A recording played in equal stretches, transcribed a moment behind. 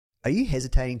Are you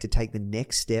hesitating to take the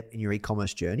next step in your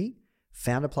e-commerce journey?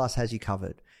 Founder Plus has you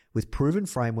covered. With proven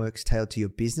frameworks tailored to your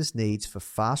business needs for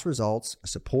fast results, a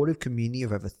supportive community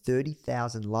of over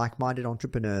 30,000 like-minded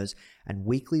entrepreneurs, and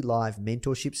weekly live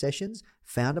mentorship sessions,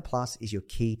 Founder Plus is your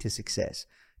key to success.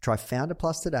 Try Founder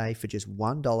Plus today for just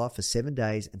 $1 for 7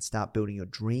 days and start building your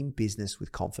dream business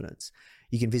with confidence.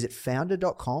 You can visit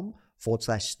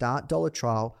founder.com/start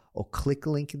 $1 or click the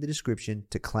link in the description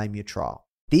to claim your trial.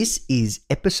 This is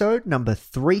episode number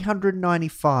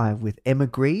 395 with Emma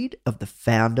Grede of the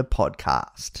Founder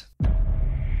Podcast.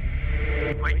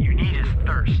 What you need is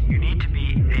thirst. You need to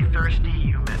be a thirsty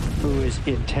human who is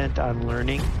intent on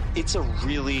learning. It's a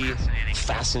really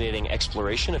fascinating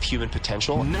exploration of human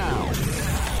potential. Now,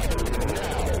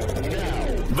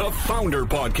 the Founder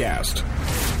Podcast.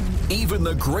 Even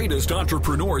the greatest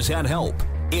entrepreneurs had help.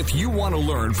 If you want to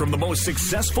learn from the most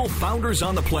successful founders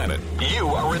on the planet, you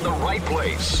are in the right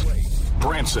place.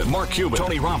 Branson, Mark Cuban,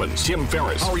 Tony Robbins, Tim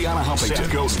Ferriss, Ariana Huffington,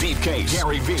 Seth Godin, Steve Case,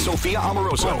 Gary Vee, Sophia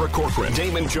Amoruso, Barbara Corcoran,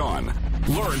 Damon John.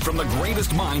 Learn from the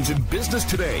greatest minds in business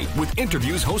today with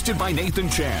interviews hosted by Nathan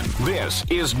Chan. This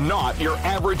is not your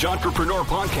average entrepreneur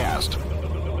podcast.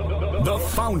 The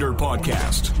Founder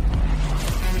Podcast.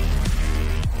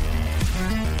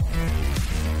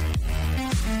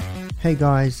 Hey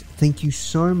guys, thank you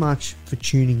so much for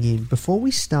tuning in. Before we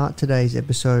start today's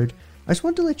episode, I just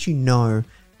want to let you know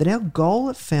that our goal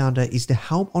at Founder is to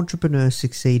help entrepreneurs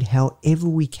succeed however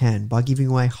we can by giving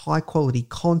away high quality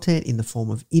content in the form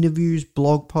of interviews,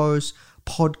 blog posts,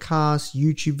 podcasts,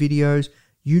 YouTube videos,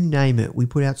 you name it. We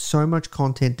put out so much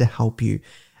content to help you.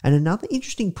 And another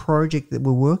interesting project that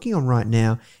we're working on right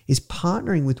now is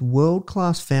partnering with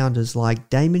world-class founders like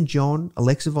Damon John,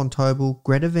 Alexa Von Tobel,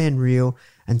 Grede Van Riel,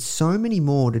 and so many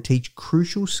more to teach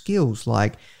crucial skills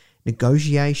like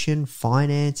negotiation,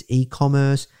 finance,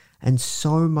 e-commerce, and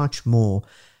so much more.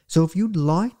 So if you'd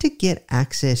like to get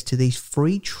access to these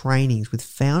free trainings with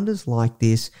founders like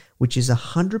this, which is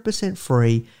 100%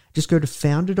 free, just go to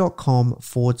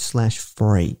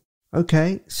founder.com/free.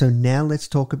 Okay, so now let's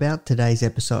talk about today's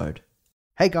episode.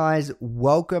 Hey guys,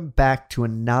 welcome back to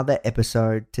another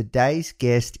episode. Today's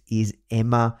guest is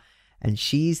Emma, and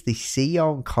she's the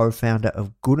CEO and co-founder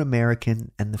of Good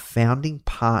American and the founding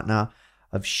partner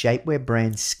of shapewear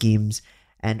brand SKIMS,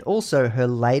 and also her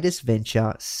latest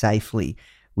venture, Safely,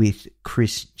 with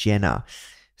Kris Jenner.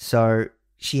 So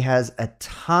she has a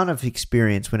ton of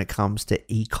experience when it comes to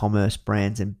e-commerce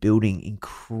brands and building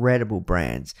incredible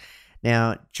brands.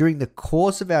 Now, during the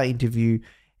course of our interview,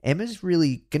 Emma's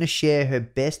really going to share her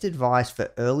best advice for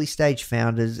early stage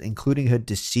founders, including her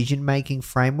decision-making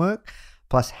framework,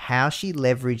 plus how she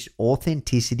leveraged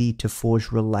authenticity to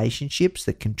forge relationships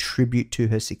that contribute to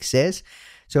her success.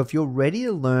 So if you're ready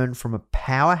to learn from a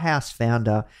powerhouse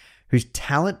founder whose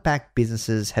talent-backed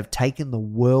businesses have taken the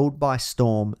world by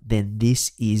storm, then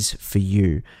this is for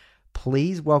you.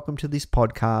 Please welcome to this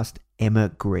podcast, Emma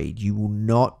Grede. You will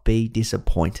not be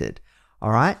disappointed. All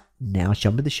right, now let's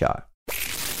jump into the show.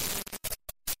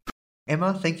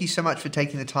 Emma, thank you so much for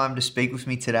taking the time to speak with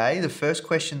me today. The first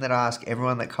question that I ask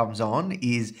everyone that comes on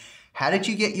is, how did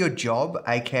you get your job,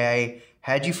 aka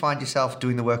how did you find yourself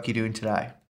doing the work you're doing today?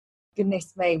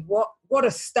 Goodness me, what a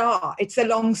start. It's a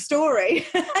long story.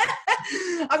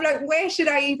 I'm like, where should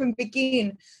I even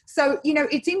begin? So,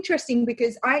 it's interesting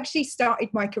because I actually started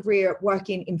my career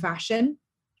working in fashion.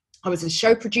 I was a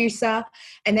show producer,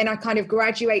 and then I kind of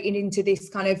graduated into this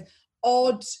kind of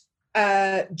odd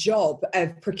job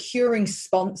of procuring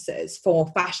sponsors for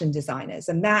fashion designers.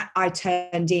 And that I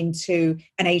turned into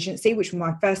an agency, which was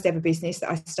my first ever business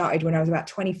that I started when I was about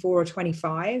 24 or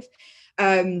 25.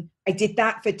 I did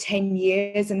that for 10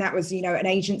 years. And that was, an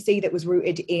agency that was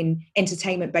rooted in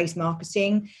entertainment-based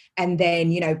marketing, and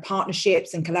then,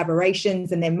 partnerships and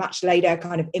collaborations, and then much later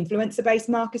kind of influencer-based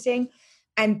marketing.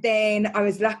 And then I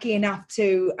was lucky enough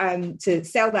to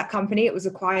sell that company. It was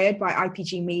acquired by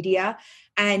IPG Media.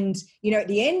 And, at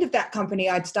the end of that company,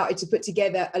 I'd started to put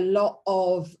together a lot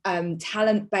of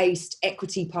talent-based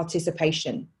equity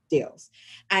participation deals.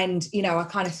 And, I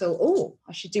kind of thought,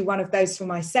 I should do one of those for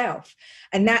myself.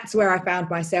 And that's where I found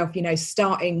myself,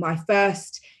 starting my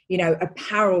first,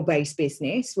 apparel-based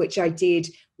business, which I did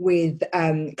with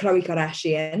Khloe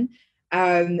Kardashian.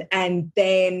 And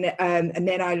then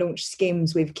I launched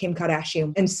SKIMS with Kim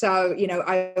Kardashian. And so,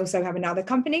 I also have another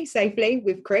company, Safely,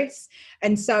 with Chris.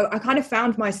 And so I kind of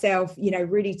found myself,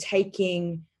 really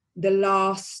taking the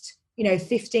last,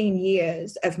 15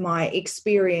 years of my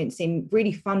experience in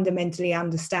really fundamentally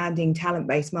understanding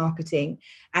talent-based marketing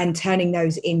and turning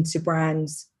those into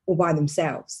brands all by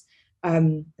themselves.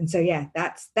 And so, yeah,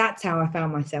 that's how I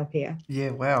found myself here.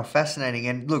 Yeah, wow, fascinating.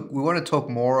 And look, we want to talk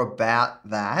more about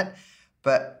that,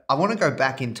 but I want to go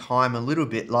back in time a little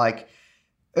bit, like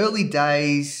early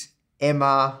days,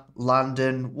 Emma,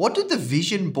 London. What did the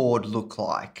vision board look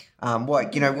like?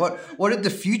 What did the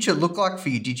future look like for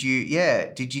you? Did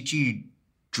you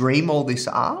dream all this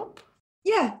up?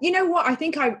 Yeah, you know what? I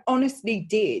think I honestly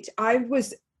did. I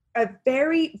was a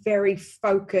very, very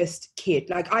focused kid.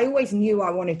 Like, I always knew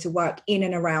I wanted to work in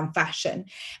and around fashion.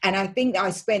 And I think I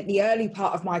spent the early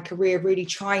part of my career really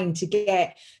trying to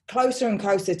get closer and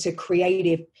closer to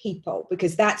creative people,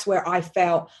 because that's where I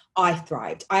felt I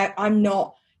thrived. I'm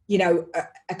not,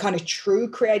 a kind of true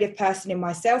creative person in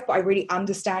myself, but I really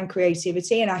understand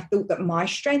creativity. And I thought that my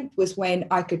strength was when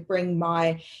I could bring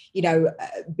my,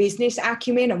 business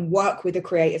acumen and work with a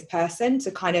creative person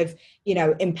to kind of,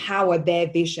 empower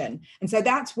their vision. And so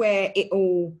that's where it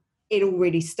all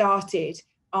really started.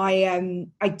 I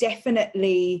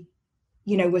definitely,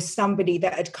 was somebody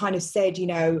that had kind of said,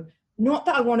 not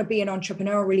that I want to be an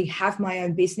entrepreneur or really have my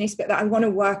own business, but that I want to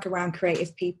work around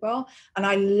creative people. And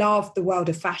I love the world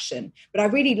of fashion, but I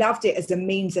really loved it as a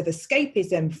means of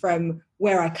escapism from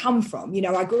where I come from.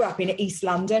 I grew up in East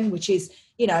London, which is,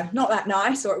 not that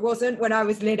nice, or it wasn't when I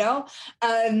was little.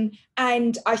 And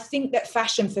I think that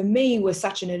fashion for me was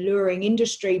such an alluring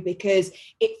industry because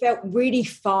it felt really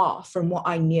far from what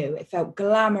I knew. It felt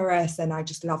glamorous, and I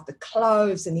just loved the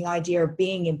clothes and the idea of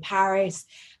being in Paris.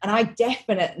 And I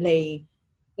definitely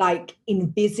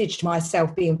envisaged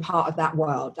myself being part of that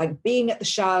world, like being at the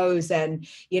shows and,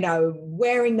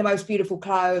 wearing the most beautiful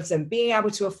clothes and being able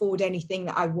to afford anything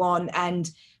that I want. And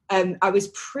I was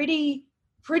pretty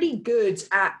good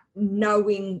at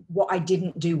knowing what I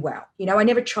didn't do well. I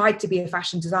never tried to be a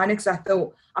fashion designer because I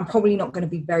thought I'm probably not going to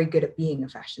be very good at being a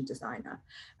fashion designer.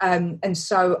 And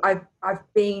so I've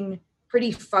been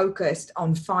pretty focused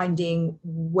on finding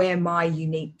where my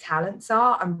unique talents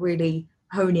are and really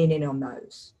honing in on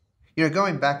those.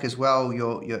 Going back as well,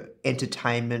 your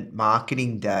entertainment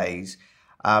marketing days,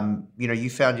 you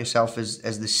found yourself as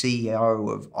the CEO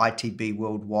of ITB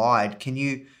Worldwide. Can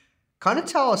you kind of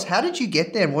tell us, how did you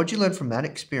get there and what did you learn from that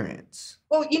experience?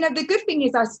 Well, the good thing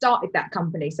is I started that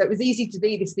company, so it was easy to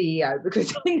be the CEO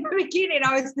because in the beginning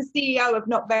I was the CEO of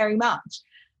not very much.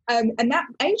 And that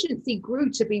agency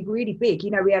grew to be really big.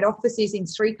 We had offices in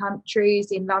 3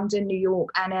 countries, in London, New York,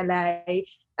 and LA.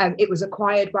 It was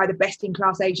acquired by the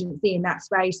best-in-class agency in that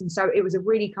space. And so it was a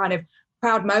really kind of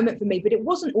proud moment for me, but it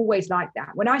wasn't always like that.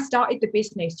 When I started the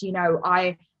business,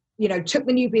 I took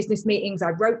the new business meetings, I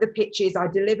wrote the pitches, I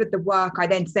delivered the work, I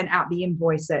then sent out the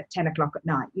invoice at 10 o'clock at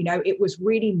night. It was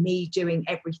really me doing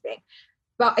everything.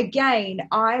 But again,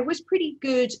 I was pretty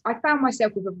good. I found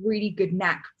myself with a really good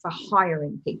knack for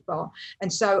hiring people.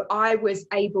 And so I was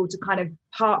able to kind of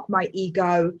park my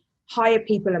ego, hire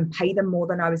people and pay them more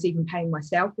than I was even paying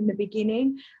myself in the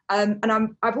beginning.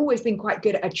 And I've always been quite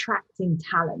good at attracting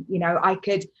talent. I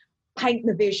could paint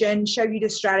the vision, show you the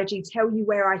strategy, tell you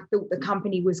where I thought the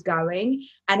company was going.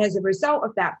 And as a result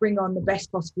of that, bring on the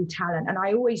best possible talent. And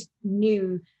I always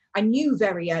knew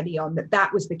very early on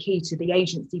that was the key to the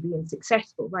agency being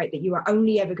successful, right? That you are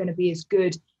only ever going to be as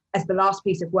good as the last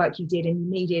piece of work you did. And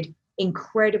you needed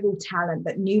incredible talent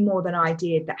that knew more than I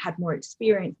did, that had more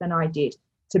experience than I did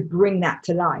to bring that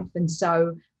to life. And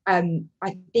so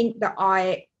I think that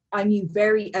I knew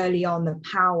very early on the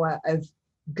power of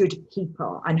good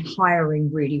people and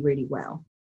hiring really, really well.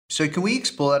 So can we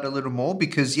explore that a little more?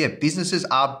 Because, businesses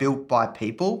are built by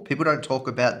people. People don't talk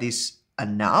about this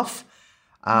enough.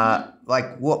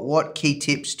 What key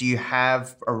tips do you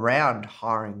have around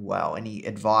hiring well? Any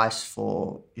advice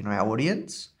for, our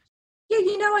audience? Yeah,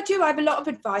 I do. I have a lot of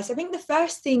advice. I think the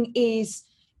first thing is,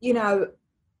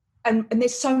 and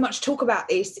there's so much talk about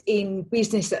this in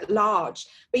business at large,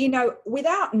 but,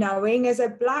 without knowing, as a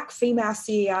Black female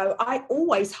CEO, I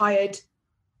always hired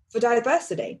for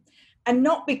diversity. And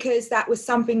not because that was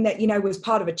something that, was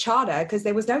part of a charter, because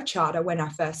there was no charter when I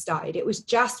first started. It was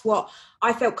just what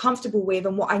I felt comfortable with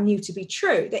and what I knew to be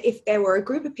true, that if there were a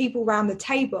group of people around the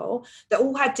table that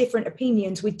all had different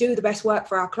opinions, we'd do the best work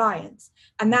for our clients.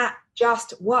 And that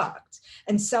just worked.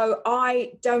 And so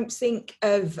I don't think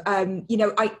of, I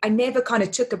never kind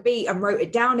of took a beat and wrote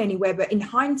it down anywhere. But in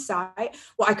hindsight,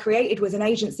 what I created was an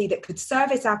agency that could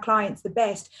service our clients the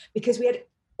best because we had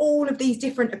all of these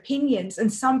different opinions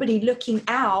and somebody looking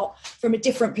out from a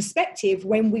different perspective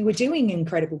when we were doing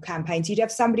incredible campaigns. You'd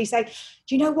have somebody say,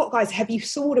 do you know what, guys, have you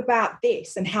thought about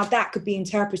this and how that could be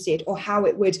interpreted or how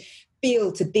it would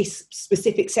feel to this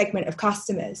specific segment of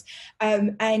customers?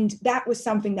 And that was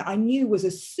something that I knew was a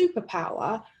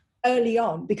superpower early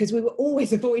on, because we were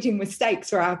always avoiding mistakes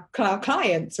for our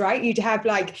clients, right? You'd have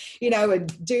like, a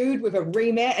dude with a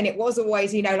remit, and it was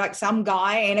always, like some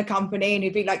guy in a company, and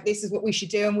he'd be like, this is what we should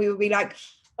do. And we would be like,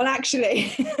 well,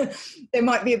 actually, there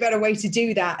might be a better way to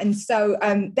do that. And so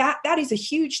that is a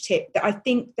huge tip that I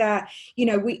think that,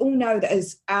 we all know that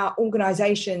as our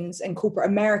organizations and corporate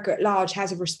America at large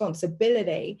has a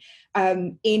responsibility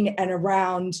in and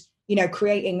around,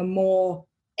 creating a more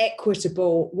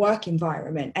equitable work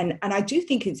environment. And I do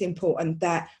think it's important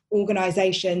that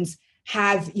organizations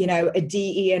have, a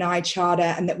DE&I charter,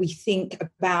 and that we think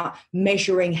about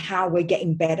measuring how we're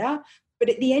getting better. But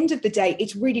at the end of the day,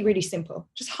 it's really, really simple.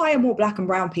 Just hire more Black and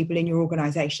brown people in your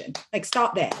organization. Like,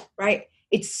 start there, right?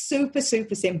 It's super,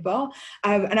 super simple.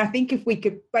 And I think if we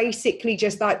could basically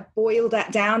just like boil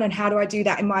that down, and how do I do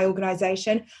that in my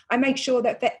organization? I make sure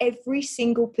that for every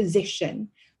single position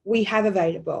we have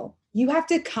available, you have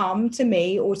to come to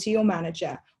me or to your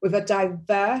manager with a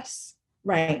diverse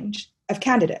range of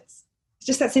candidates. It's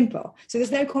just that simple. So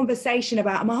there's no conversation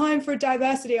about, am I hiring for a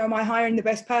diversity or am I hiring the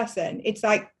best person? It's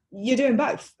like, you're doing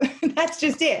both. That's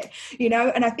just it,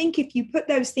 And I think if you put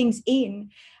those things in,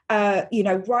 right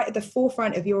at the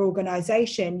forefront of your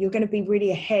organization, you're going to be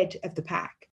really ahead of the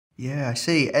pack. Yeah, I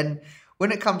see. And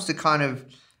when it comes to kind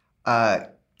of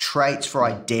traits for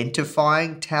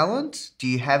identifying talent, do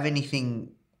you have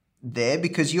anything there?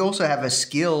 Because you also have a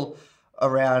skill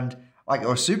around, like,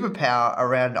 or a superpower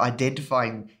around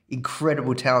identifying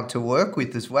incredible talent to work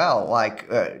with as well, like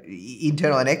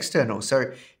internal and external.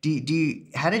 So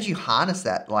how did you harness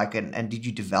that? Like, and did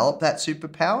you develop that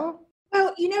superpower?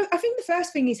 Well, I think the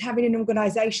first thing is having an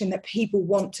organization that people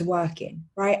want to work in,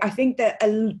 right? I think that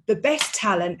the best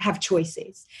talent have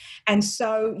choices. And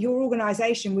so your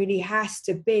organization really has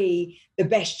to be the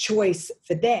best choice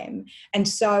for them. And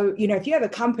so, if you have a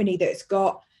company that's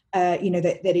got,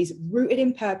 that is rooted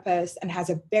in purpose and has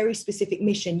a very specific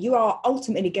mission, you are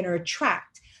ultimately going to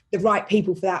attract the right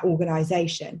people for that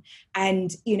organization.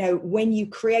 And, when you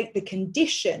create the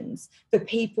conditions for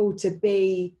people to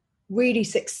be really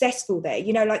successful there,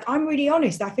 like, I'm really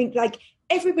honest. I think like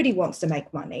everybody wants to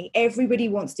make money. Everybody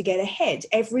wants to get ahead.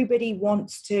 Everybody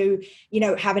wants to,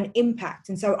 have an impact.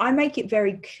 And so I make it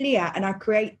very clear, and I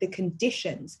create the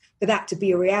conditions for that to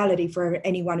be a reality for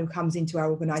anyone who comes into our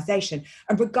organization.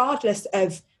 And regardless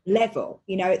of level,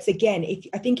 it's, again,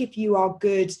 if you are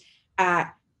good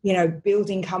at,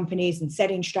 building companies and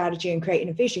setting strategy and creating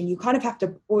a vision, you kind of have to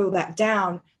boil that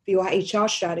down for your HR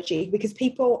strategy, because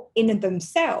people in and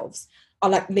themselves are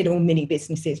like little mini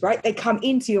businesses, right? They come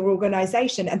into your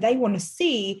organization and they want to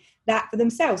see that for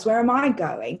themselves. Where am I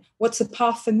going? What's the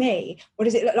path for me? What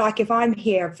does it look like if I'm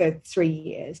here for 3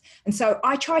 years? And so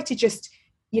I try to just,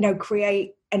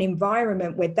 create an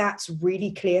environment where that's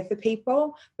really clear for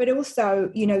people, but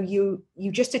also, you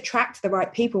just attract the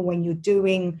right people when you're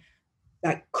doing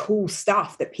like cool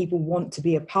stuff that people want to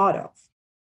be a part of.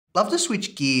 Love to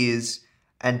switch gears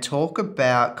and talk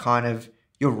about kind of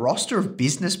your roster of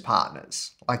business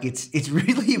partners. Like, it's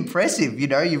really impressive.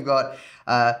 You've got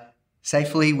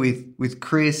Safely with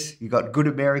Chris, you've got Good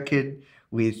American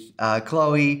with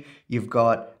Chloe, you've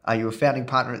got you're a founding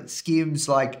partner at SKIMS.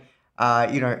 Like,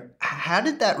 how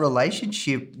did that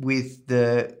relationship with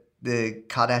the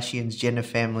Kardashians Jenner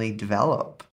family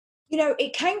develop?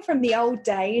 It came from the old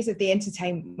days of the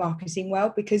entertainment marketing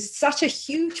world, because such a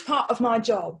huge part of my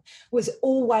job was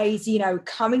always,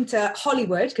 coming to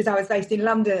Hollywood, because I was based in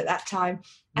London at that time,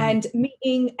 and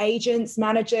meeting agents,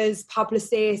 managers,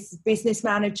 publicists, business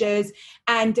managers,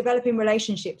 and developing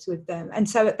relationships with them. And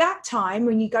so at that time,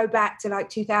 when you go back to like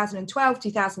 2012,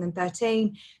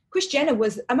 2013, Kris Jenner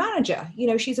was a manager.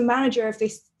 She's a manager of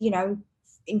this,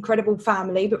 incredible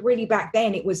family, but really back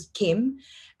then it was Kim.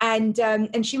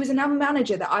 And she was another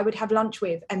manager that I would have lunch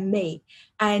with and meet.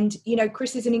 And,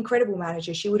 Kris is an incredible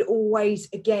manager. She would always,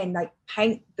 again, like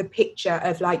paint the picture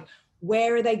of like,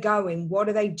 where are they going? What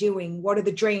are they doing? What are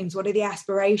the dreams? What are the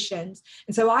aspirations?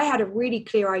 And so I had a really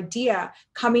clear idea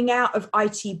coming out of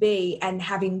ITB and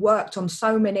having worked on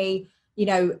so many,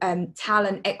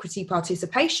 talent equity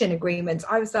participation agreements.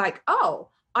 I was like, oh,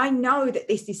 I know that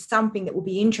this is something that will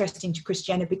be interesting to Kris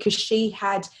Jenner, because she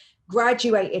had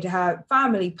graduated her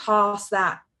family past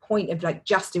that point of like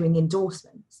just doing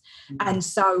endorsements. And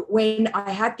so when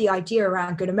I had the idea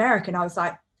around Good American, I was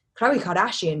like, Khloe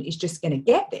Kardashian is just going to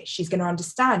get this. She's going to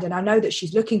understand. And I know that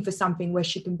she's looking for something where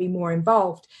she can be more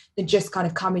involved than just kind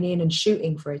of coming in and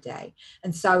shooting for a day.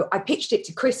 And so I pitched it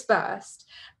to Chris first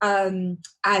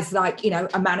as like, you know,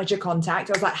 a manager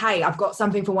contact. I was like, hey, I've got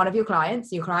something for one of your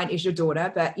clients. Your client is your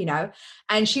daughter, but, you know,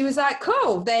 and she was like,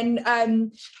 cool.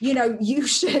 Then, you know, you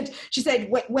should, she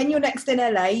said, when you're next in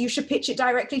LA, you should pitch it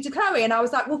directly to Khloe. And I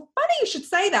was like, well, funny you should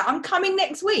say that. I'm coming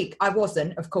next week. I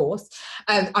wasn't, of course.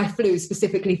 I flew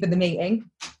specifically for the meeting.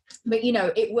 But, you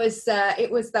know, it was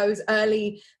those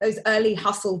early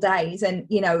hustle days. And,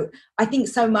 you know, I think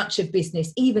so much of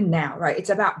business, even now, right, it's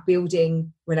about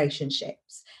building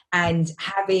relationships and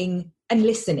having and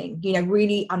listening, you know,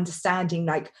 really understanding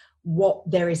like what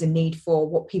there is a need for,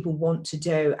 what people want to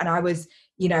do. And I was,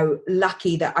 you know,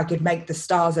 lucky that I could make the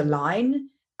stars align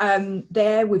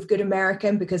there with Good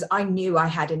American, because I knew I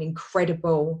had an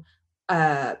incredible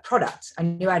product. I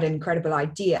knew I had an incredible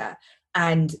idea,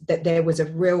 and that there was a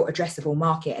real addressable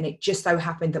market. And it just so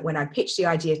happened that when I pitched the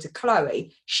idea to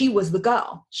Khloe, she was the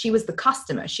girl, she was the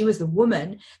customer, she was the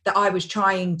woman that I was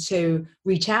trying to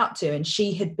reach out to. And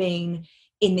she had been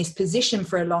in this position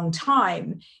for a long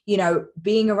time, you know,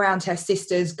 being around her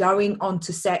sisters, going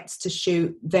onto sets to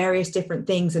shoot various different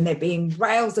things, and there being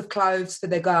rails of clothes for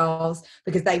the girls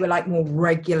because they were like more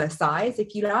regular size,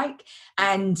 if you like,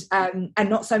 and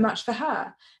not so much for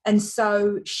her. And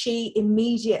so she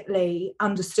immediately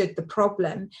understood the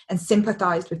problem and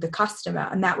sympathized with the customer.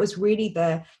 And that was really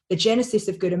the genesis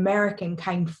of Good American,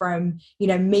 came from, you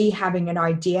know, me having an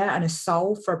idea and a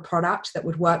soul for a product that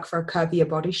would work for a curvier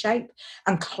body shape,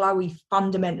 and Khloe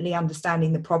fundamentally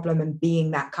understanding the problem and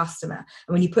being that customer.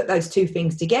 And when you put those two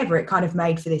things together, it kind of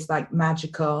made for this like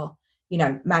magical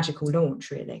launch,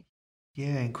 really.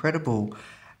 Yeah, incredible.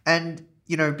 And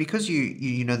you know, because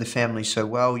you know the family so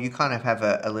well, you kind of have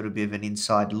a little bit of an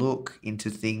inside look into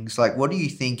things. Like, what do you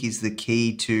think is the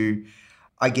key to,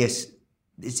 I guess,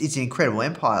 it's an incredible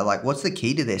empire. Like, what's the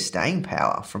key to their staying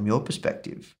power from your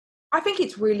perspective? I think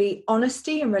it's really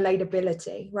honesty and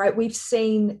relatability, right? We've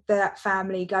seen that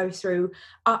family go through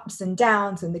ups and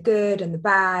downs and the good and the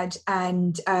bad,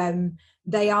 and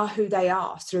they are who they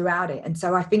are throughout it. And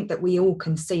so I think that we all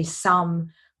can see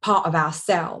some part of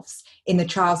ourselves in the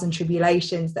trials and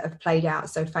tribulations that have played out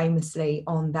so famously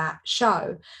on that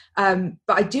show. But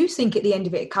I do think at the end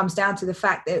of it, it comes down to the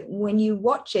fact that when you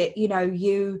watch it, you know,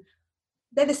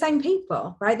 they're the same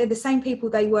people, right? They're the same people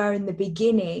they were in the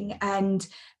beginning. And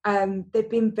they've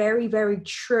been very, very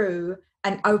true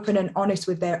and open and honest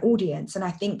with their audience. And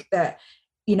I think that,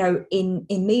 you know, in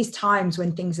these times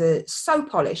when things are so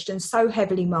polished and so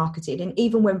heavily marketed, and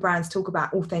even when brands talk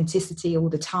about authenticity all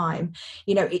the time,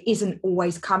 you know, it isn't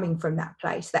always coming from that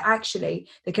place. That actually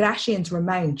the Kardashians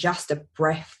remain just a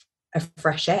breath of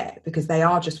fresh air, because they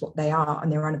are just what they are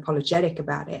and they're unapologetic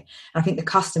about it. And I think the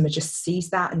customer just sees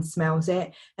that and smells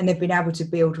it, and they've been able to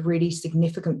build really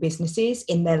significant businesses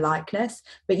in their likeness.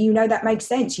 But you know, that makes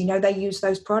sense. You know, they use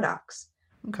those products.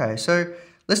 Okay, so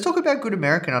let's talk about Good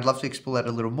American. I'd love to explore that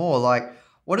a little more. Like,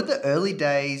 what did the early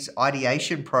days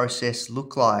ideation process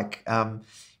look like?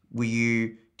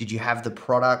 Did you have the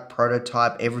product,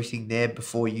 prototype, everything there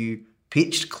before you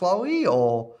pitched Khloe?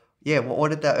 Or yeah, what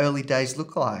did the early days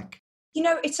look like? You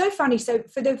know, it's so funny. So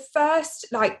for the first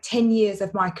 10 years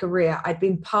of my career, I'd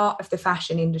been part of the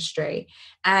fashion industry.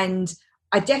 And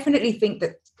I definitely think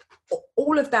that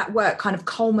all of that work kind of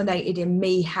culminated in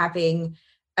me having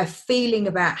a feeling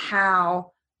about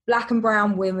how Black and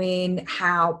brown women,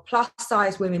 how plus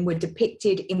size women were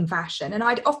depicted in fashion. And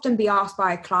I'd often be asked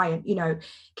by a client, you know,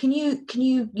 can you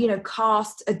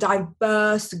cast a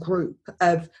diverse group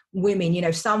of women, you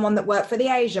know, someone that worked for the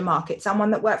Asia market, someone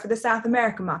that worked for the South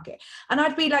American market. And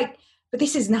I'd be like, but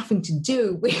this has nothing to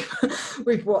do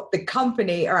with what the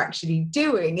company are actually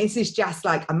doing. This is just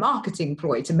like a marketing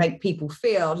ploy to make people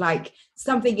feel like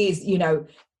something is, you know,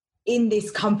 in this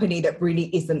company that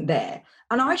really isn't there.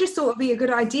 And I just thought it'd be a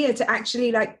good idea to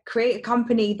actually create a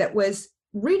company that was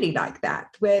really like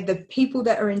that, where the people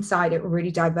that are inside it were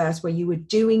really diverse, where you were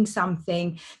doing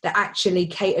something that actually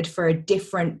catered for a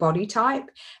different body type.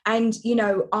 And, you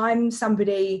know, I'm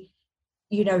somebody,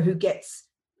 you know, who does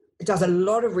a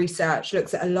lot of research,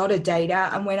 looks at a lot of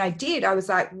data. And when I did, I was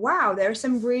like, wow, there are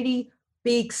some really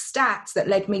big stats that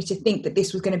led me to think that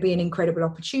this was going to be an incredible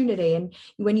opportunity. And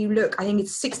when you look, I think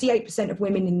it's 68% of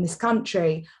women in this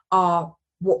country are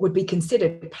what would be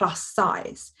considered plus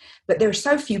size, but there are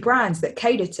so few brands that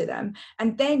cater to them.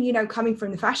 And then, you know, coming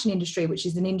from the fashion industry, which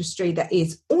is an industry that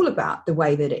is all about the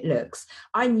way that it looks,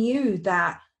 I knew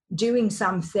that doing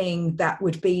something that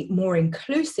would be more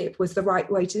inclusive was the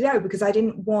right way to go, because I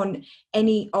didn't want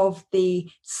any of the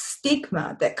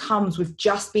stigma that comes with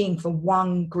just being for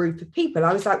one group of people.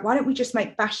 I was like, why don't we just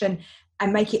make fashion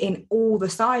and make it in all the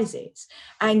sizes?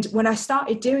 And when I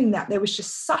started doing that, there was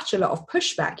just such a lot of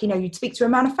pushback. You know, you'd speak to a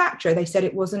manufacturer, they said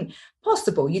it wasn't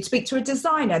possible. You'd speak to a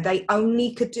designer, they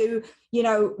only could do, you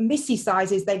know, Missy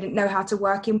sizes. They didn't know how to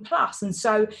work in plus. And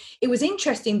so it was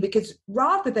interesting, because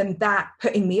rather than that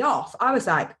putting me off, I was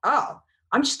like, oh,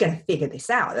 I'm just going to figure this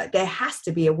out. Like, there has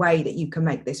to be a way that you can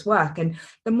make this work. And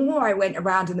the more I went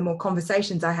around and the more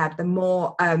conversations I had, the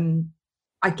more,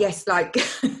 I guess, like,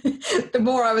 the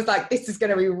more I was like, this is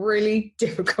going to be really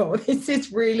difficult. This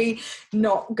is really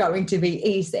not going to be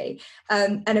easy.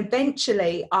 And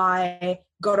eventually I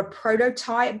got a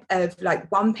prototype of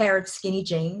like one pair of skinny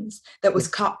jeans that was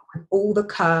cut with all the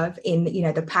curve in, you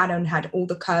know, the pattern had all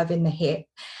the curve in the hip.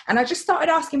 And I just started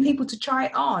asking people to try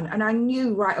it on. And I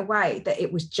knew right away that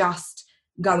it was just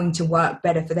going to work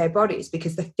better for their bodies,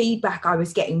 because the feedback I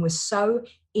was getting was so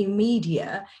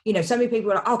immediate. You know, so many people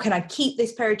were like, oh, can I keep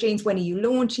this pair of jeans? When are you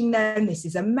launching them? This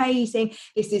is amazing.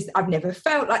 I've never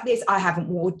felt like this. I haven't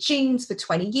worn jeans for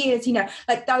 20 years, you know,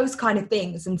 like those kind of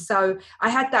things. And so I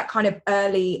had that kind of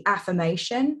early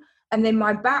affirmation. And then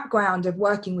my background of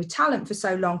working with talent for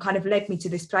so long kind of led me to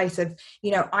this place of,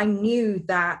 you know, I knew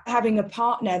that having a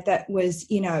partner that was,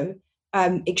 you know,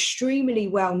 extremely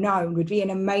well known would be an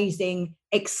amazing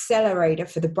accelerator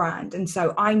for the brand. And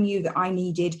so I knew that I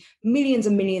needed millions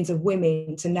and millions of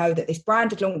women to know that this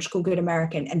brand had launched called Good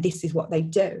American, and this is what they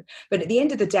do. But at the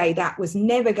end of the day, that was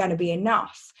never going to be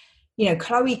enough. You know,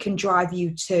 Chloe can drive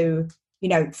you to, you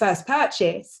know, first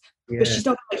purchase, but she's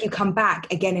not going to make you come back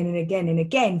again and again and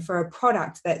again for a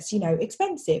product that's, you know,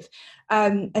 expensive.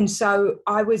 And so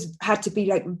I had to be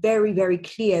like very, very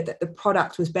clear that the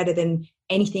product was better than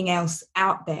anything else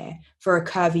out there for a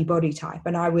curvy body type.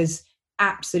 And I was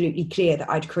absolutely clear that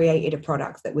I'd created a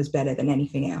product that was better than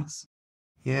anything else.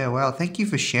 Yeah, well, thank you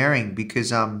for sharing,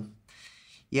 because I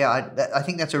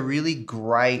think that's a really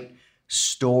great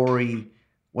story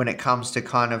when it comes to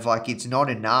kind of like, it's not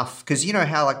enough, because you know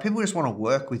how like people just want to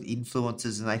work with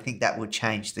influencers and they think that would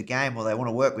change the game, or they want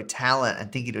to work with talent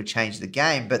and think it'll change the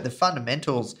game. But the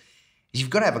fundamentals is you've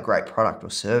got to have a great product or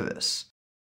service.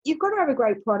 You've got to have a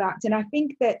great product. And I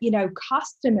think that, you know,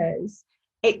 customers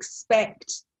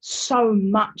expect so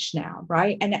much now,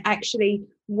 right? And actually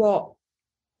what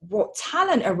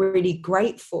talent are really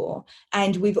great for,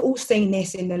 and we've all seen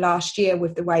this in the last year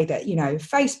with the way that, you know,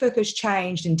 Facebook has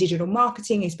changed and digital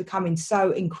marketing is becoming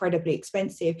so incredibly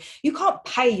expensive. You can't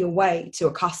pay your way to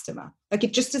a customer. Like,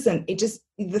 it just doesn't,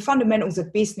 the fundamentals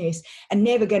of business are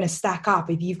never going to stack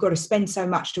up if you've got to spend so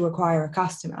much to acquire a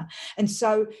customer. And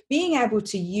so being able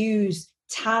to use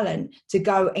talent to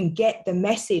go and get the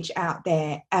message out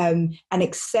there and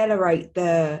accelerate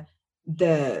the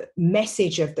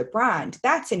message of the brand,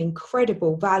 that's an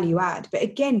incredible value add. But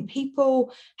again,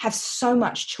 people have so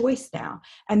much choice now,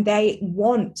 and they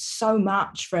want so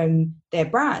much from their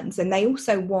brands, and they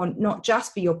also want not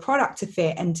just for your product to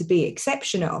fit and to be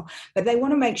exceptional, but they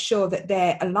want to make sure that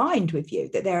they're aligned with you,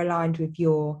 that they're aligned with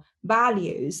your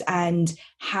values and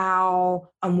how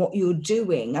and what you're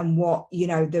doing and what, you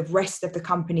know, the rest of the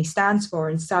company stands for.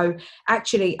 And so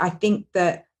actually I think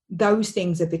that those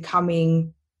things are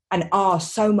becoming and are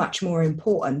so much more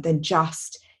important than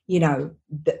just, you know,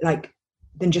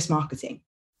 than just marketing.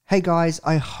 Hey guys,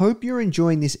 I hope you're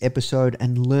enjoying this episode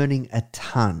and learning a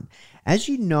ton. As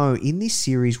you know, in this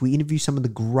series, we interview some of the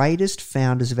greatest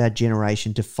founders of our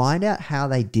generation to find out how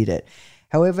they did it.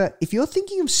 However, if you're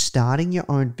thinking of starting your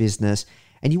own business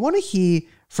and you want to hear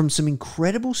from some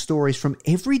incredible stories from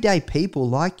everyday people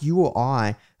like you or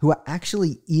I who are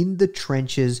actually in the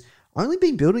trenches, only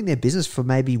been building their business for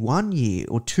maybe 1 year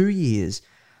or 2 years,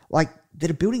 like that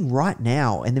are building right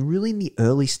now and they're really in the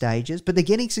early stages, but they're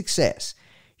getting success,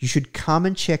 you should come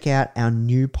and check out our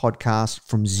new podcast,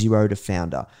 From Zero to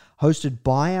Founder, hosted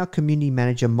by our community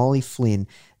manager, Molly Flynn.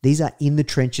 These are in the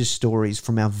trenches stories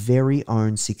from our very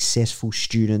own successful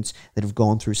students that have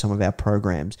gone through some of our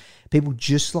programs. People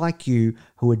just like you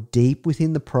who are deep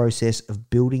within the process of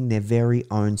building their very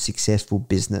own successful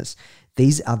business.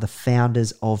 These are the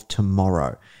founders of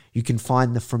tomorrow. You can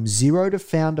find the From Zero to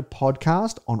Founder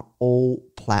podcast on all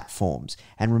platforms.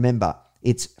 And remember,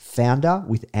 it's founder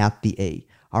without the E.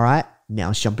 All right, now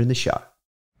let's jump in the show.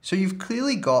 So you've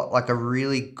clearly got like a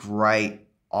really great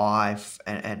eye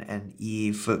and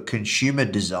ear for consumer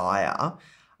desire.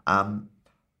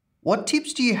 What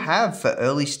tips do you have for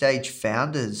early stage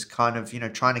founders kind of, you know,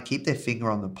 trying to keep their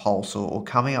finger on the pulse or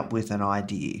coming up with an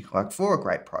idea like for a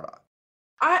great product?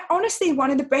 I honestly, one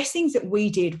of the best things that we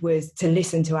did was to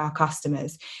listen to our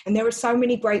customers. And there are so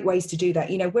many great ways to do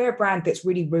that. You know, we're a brand that's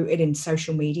really rooted in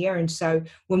social media. And so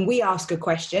when we ask a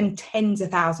question, tens of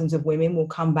thousands of women will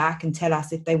come back and tell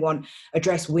us if they want a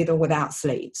dress with or without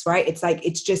sleeves, right? It's like,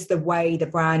 it's just the way the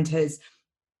brand has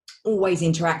always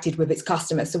interacted with its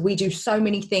customers. So we do so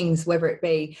many things, whether it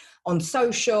be on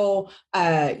social,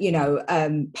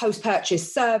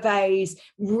 post-purchase surveys,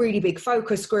 really big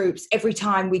focus groups. Every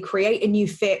time we create a new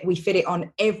fit, we fit it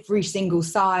on every single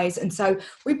size. And so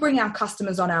we bring our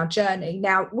customers on our journey.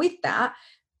 Now, with that,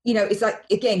 you know, it's like,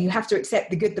 again, you have to accept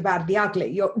the good, the bad, the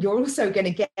ugly. You're also going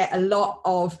to get a lot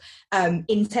of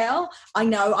intel. I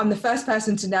know I'm the first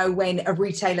person to know when a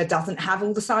retailer doesn't have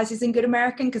all the sizes in Good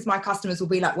American, because my customers will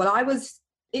be like, well, I was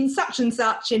in such and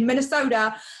such in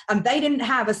Minnesota and they didn't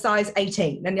have a size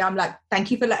 18. And I'm like, thank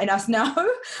you for letting us know.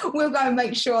 We'll go and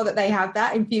make sure that they have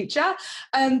that in future.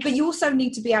 But you also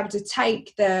need to be able to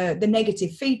take the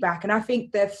negative feedback. And I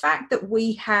think the fact that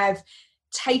we have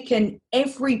taken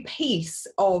every piece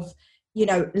of, you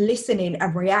know, listening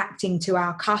and reacting to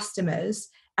our customers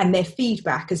and their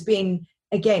feedback has been,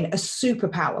 again, a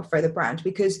superpower for the brand,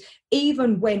 because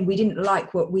even when we didn't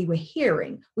like what we were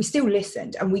hearing, we still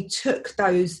listened and we took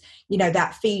those, you know,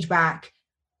 that feedback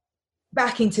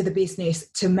back into the business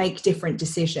to make different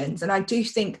decisions. And I do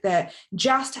think that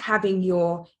just having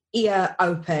your ear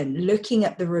open, looking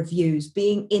at the reviews,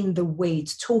 being in the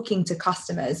weeds, talking to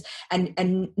customers,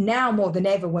 and now more than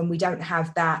ever, when we don't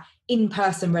have that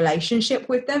in-person relationship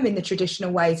with them in the traditional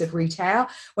ways of retail,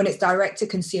 when it's direct to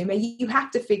consumer, you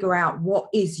have to figure out what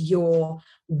is your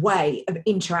way of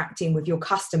interacting with your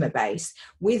customer base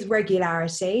with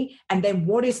regularity, and then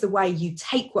what is the way you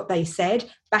take what they said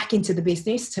back into the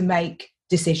business to make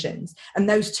decisions. And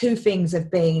those two things have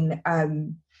been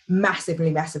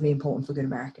massively important for Good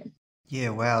American.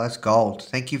 Yeah, wow, that's gold.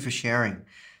 Thank you for sharing.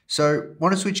 So,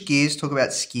 want to switch gears, talk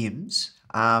about SKIMS.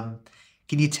 Can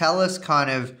you tell us kind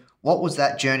of what was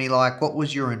that journey like? What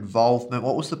was your involvement?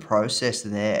 What was the process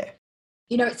there?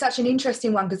 You know, it's such an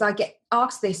interesting one because I get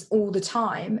asked this all the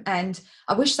time, and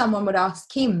I wish someone would ask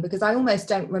Kim because I almost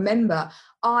don't remember.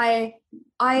 I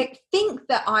think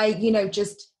that I, you know,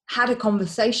 just had a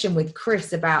conversation with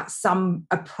Chris about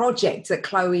a project that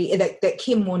that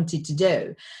Kim wanted to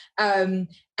do.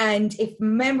 And if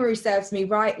memory serves me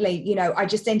rightly, you know, I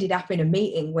just ended up in a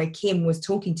meeting where Kim was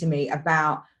talking to me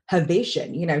about her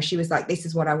vision. You know, she was like, this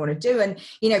is what I want to do. And,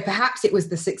 you know, perhaps it was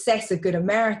the success of Good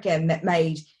American that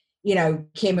made, you know,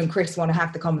 Kim and Chris want to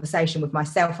have the conversation with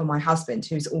myself and my husband,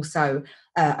 who's also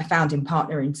a founding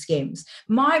partner in SKIMS.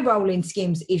 My role in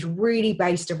SKIMS is really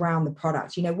based around the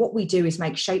product. You know, what we do is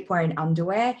make shapewear and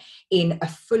underwear in a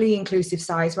fully inclusive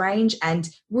size range, and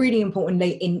really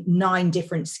importantly, in 9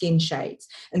 different skin shades.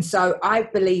 And so I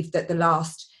believe that the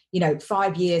last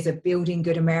 5 years of building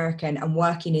Good American and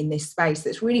working in this space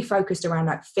that's really focused around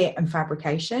like fit and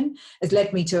fabrication has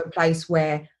led me to a place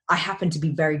where I happen to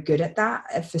be very good at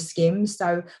that for SKIMS.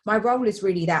 So my role is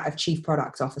really that of Chief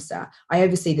Product Officer. I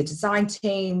oversee the design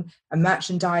team and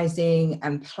merchandising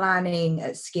and planning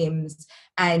at SKIMS.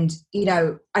 And, you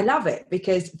know, I love it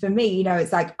because for me, you know,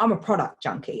 it's like I'm a product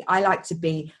junkie. I like to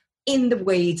be in the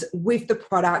weeds with the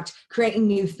product, creating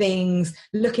new things,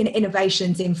 looking at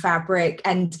innovations in fabric.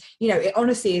 And, you know, it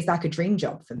honestly is like a dream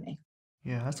job for me.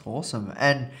 Yeah, that's awesome.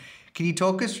 And can you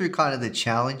talk us through kind of the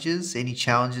challenges, any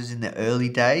challenges in the early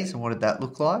days, and what did that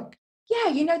look like?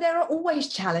 Yeah, you know, there are always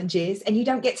challenges, and you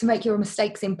don't get to make your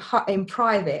mistakes in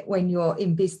private when you're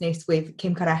in business with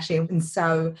Kim Kardashian. And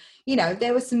so, you know,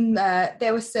 there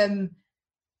were some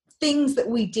things that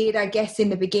we did, I guess, in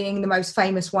the beginning. The most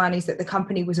famous one is that the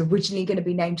company was originally going to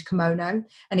be named Kimono.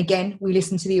 And again, we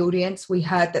listened to the audience. We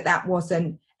heard that that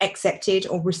wasn't accepted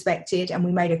or respected, and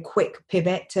we made a quick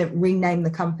pivot to rename the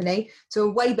company to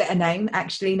a way better name,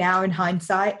 actually, now in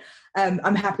hindsight,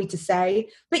 I'm happy to say.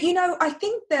 But, you know, I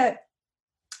think that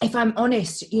if I'm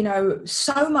honest, you know,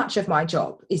 so much of my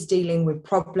job is dealing with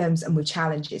problems and with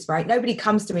challenges, right? Nobody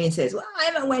comes to me and says, well,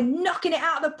 Emma, we're knocking it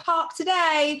out of the park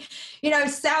today. You know,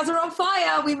 sales are on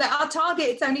fire. We met our target.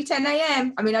 It's only 10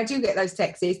 a.m. I mean, I do get those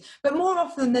texts, but more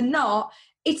often than not,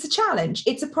 it's a challenge.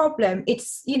 It's a problem.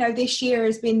 It's, you know, this year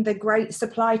has been the great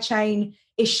supply chain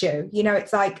issue. You know,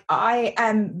 it's like I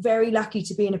am very lucky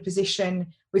to be in a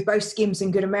position with both SKIMS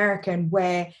and Good American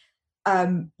where,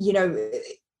 you know,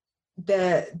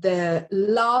 the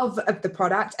love of the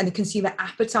product and the consumer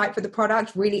appetite for the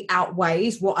product really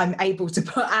outweighs what I'm able to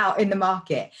put out in the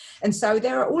market. And so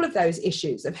there are all of those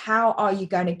issues of how are you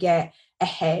going to get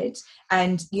ahead,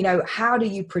 and, you know, how do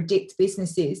you predict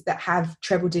businesses that have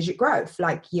treble digit growth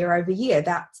like year over year?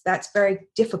 That's very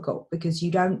difficult because you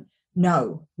don't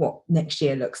know what next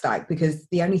year looks like, because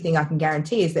the only thing I can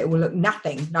guarantee is that it will look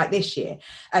nothing like this year.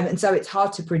 And so it's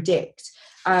hard to predict.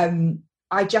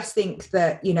 I just think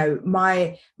that,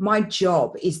 my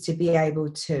job is to be able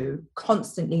to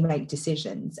constantly make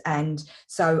decisions. And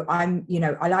so I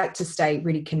like to stay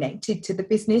really connected to the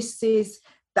businesses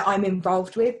that I'm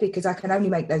involved with, because I can only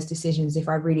make those decisions if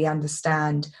I really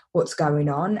understand what's going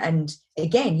on. And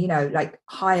again,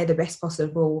 hire the best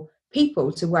possible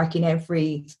people to work in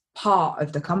every part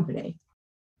of the company.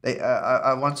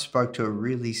 I once spoke to a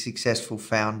really successful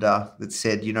founder that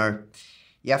said, you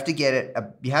have to get it.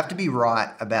 You have to be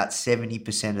right about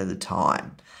 70% of the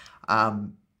time.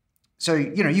 So,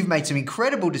 you've made some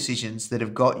incredible decisions that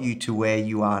have got you to where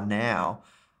you are now.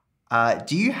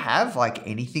 Do you have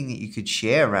anything that you could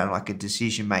share around a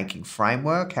decision-making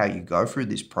framework, how you go through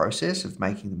this process of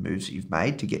making the moves that you've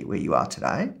made to get where you are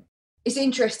today? It's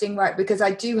interesting, right? Because I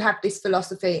do have this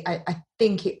philosophy.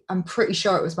 I'm pretty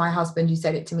sure it was my husband who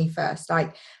said it to me first,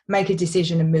 make a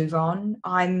decision and move on.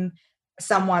 I'm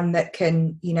someone that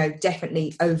can,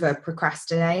 definitely over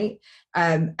procrastinate.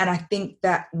 And I think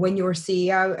that when you're a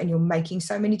CEO and you're making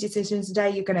so many decisions a day,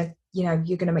 you're going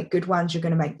to make good ones, you're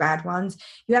going to make bad ones.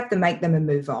 You have to make them and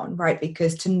move on, right?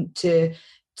 Because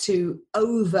to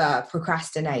over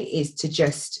procrastinate is to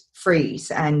just freeze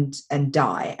and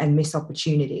die and miss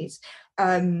opportunities.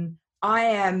 I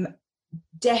am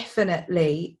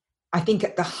definitely, I think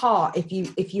at the heart, if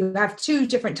you have two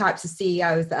different types of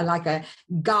CEOs that are a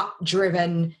gut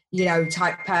driven,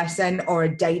 type person, or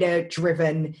a data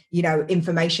driven,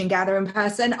 information gathering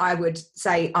person, I would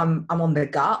say I'm on the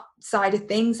gut side of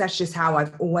things. That's just how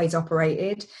I've always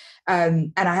operated.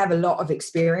 And I have a lot of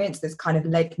experience that's kind of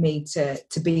led me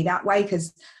to be that way,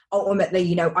 because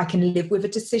ultimately, I can live with a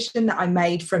decision that I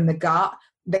made from the gut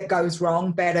that goes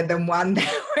wrong better than one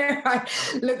where I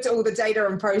looked at all the data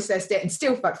and processed it and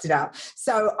still fucked it up.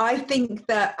 So I think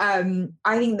that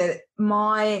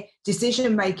my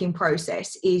decision-making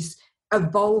process is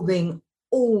evolving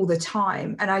all the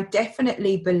time. And I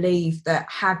definitely believe that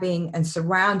having and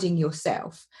surrounding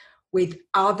yourself with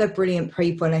other brilliant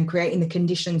people and creating the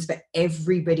conditions for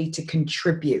everybody to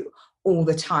contribute all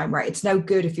the time, right? It's no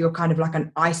good if you're kind of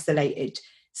an isolated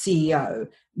CEO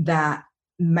that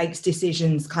makes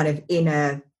decisions kind of in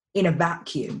a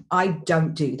vacuum. I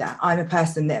don't do that. I'm a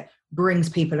person that brings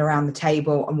people around the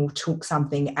table and will talk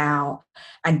something out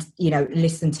and,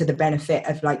 listen to the benefit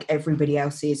of everybody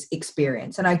else's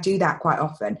experience. And I do that quite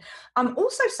often. I'm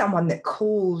also someone that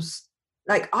calls,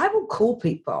 I will call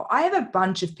people. I have a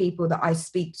bunch of people that I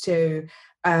speak to,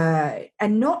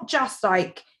 and not just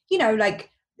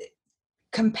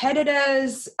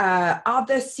competitors,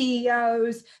 other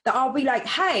CEOs, that I'll be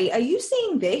hey, are you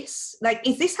seeing this?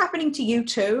 Is this happening to you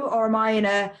too? Or am I in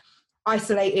a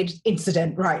isolated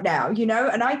incident right now?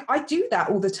 And I do that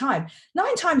all the time.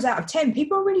 9 times out of 10,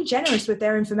 people are really generous with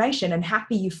their information and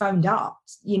happy you phoned up.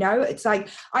 It's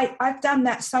I've done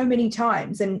that so many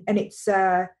times, and it's,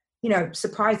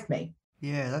 surprised me.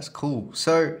 Yeah, that's cool.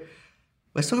 So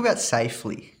let's talk about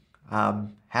Safely.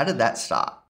 How did that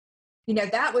start?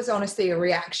 That was honestly a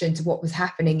reaction to what was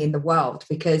happening in the world,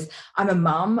 because I'm a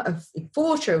mum of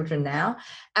 4 children now.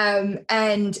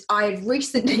 And I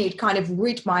recently kind of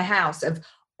rid my house of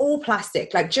all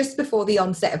plastic. Just before the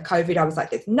onset of COVID, I was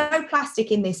there's no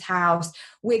plastic in this house.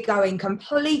 We're going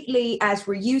completely as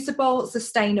reusable,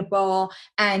 sustainable,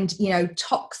 and,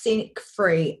 toxic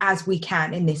free as we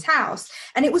can in this house.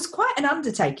 And it was quite an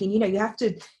undertaking. You have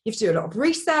to do a lot of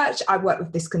research. I worked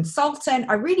with this consultant.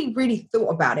 I really, really thought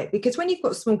about it, because when you've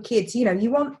got small kids,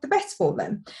 you want the best for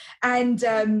them. And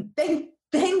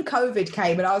then COVID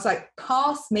came, and I was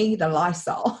pass me the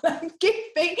Lysol.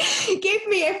 give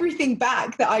me everything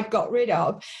back that I'd got rid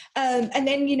of. And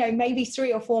then, maybe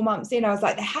 3 or 4 months in, I was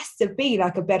there has to be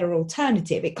a better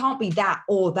alternative. It can't be that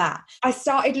or that. I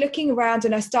started looking around,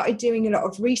 and I started doing a lot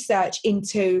of research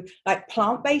into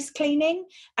plant-based cleaning.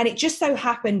 And it just so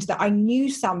happened that I knew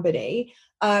somebody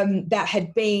that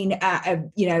had been at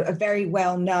a very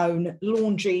well-known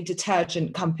laundry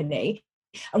detergent company.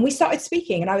 And we started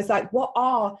speaking, and I was what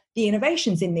are the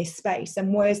innovations in this space,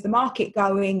 and where's the market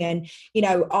going? And,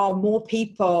 are more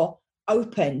people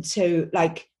open to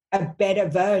a better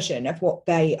version of what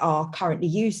they are currently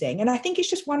using? And I think it's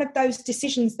just one of those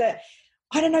decisions that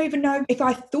I don't even know if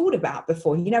I thought about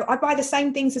before. I buy the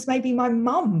same things as maybe my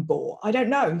mum bought. I don't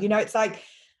know. It's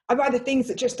I buy the things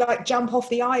that just jump off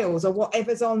the aisles, or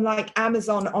whatever's on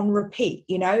Amazon on repeat.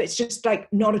 It's just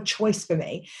not a choice for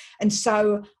me. And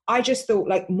so I just thought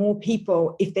more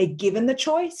people, if they're given the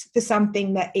choice for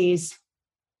something that is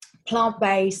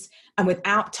plant-based and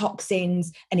without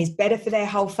toxins and is better for their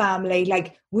whole family,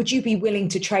 like, would you be willing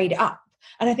to trade up?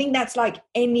 And I think that's like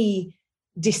any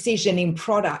decision in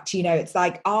product, it's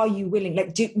like, are you willing?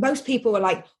 Like, do most people are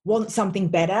like, want something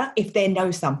better if they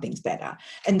know something's better?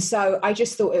 And so I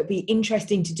just thought it would be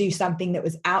interesting to do something that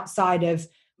was outside of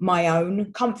my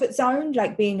own comfort zone,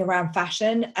 like being around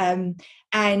fashion,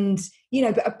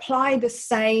 but apply the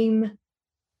same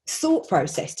thought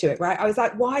process to it, right? I was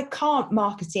like, why can't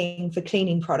marketing for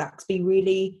cleaning products be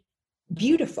really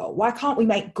beautiful? Why can't we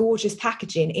make gorgeous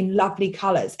packaging in lovely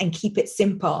colors and keep it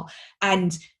simple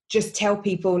and just tell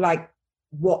people like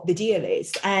what the deal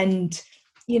is? And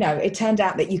it turned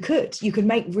out that you could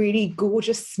make really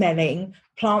gorgeous smelling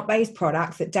plant-based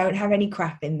products that don't have any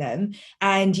crap in them,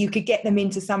 and you could get them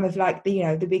into some of like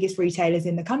the biggest retailers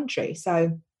in the country.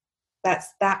 So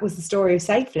that was the story of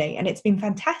Safely, and it's been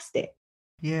fantastic.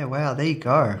 Yeah, wow, there you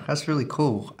go. That's really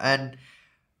cool. And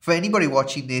for anybody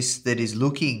watching this that is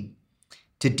looking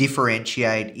to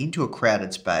differentiate into a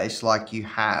crowded space like you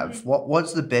have,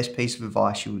 what's the best piece of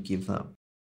advice you would give them?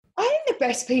 I think the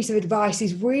best piece of advice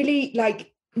is really like,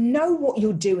 know what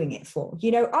you're doing it for.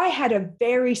 I had a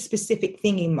very specific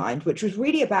thing in mind, which was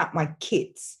really about my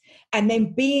kids. And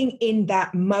then being in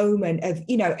that moment of,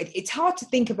 it's hard to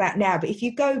think about now, but if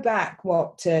you go back,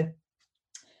 to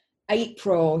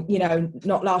April,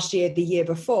 not last year, the year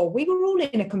before, we were all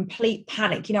in a complete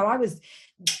panic. I was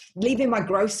leaving my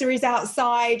groceries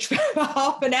outside for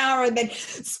half an hour and then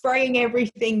spraying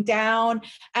everything down.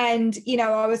 And,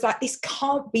 I was like, this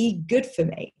can't be good for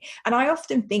me. And I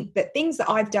often think that things that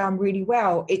I've done really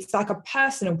well, it's like a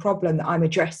personal problem that I'm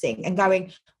addressing and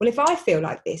going, well, if I feel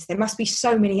like this, there must be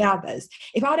so many others.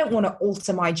 If I don't want to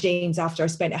alter my jeans after I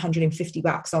spent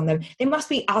 $150 on them, there must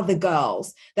be other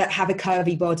girls that have a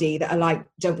curvy body that are like,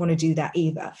 don't want to do that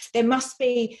either. There must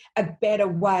be a better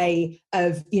way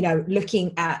of,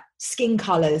 looking at skin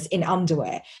colors in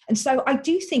underwear. And so I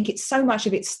do think it's so much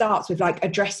of it starts with like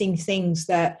addressing things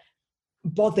that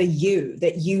bother you,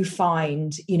 that you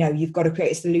find, you've got to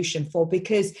create a solution for,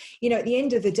 because, at the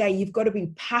end of the day, you've got to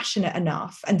be passionate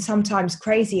enough and sometimes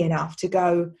crazy enough to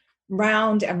go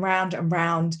round and round and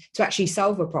round to actually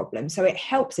solve a problem. So it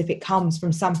helps if it comes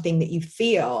from something that you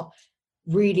feel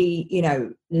really,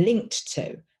 linked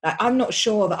to. Like, I'm not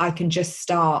sure that I can just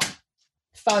start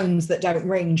phones that don't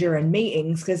ring during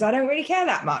meetings because I don't really care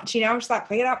that much. I'm just like,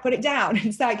 pick it up, put it down.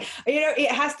 It's like,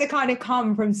 it has to kind of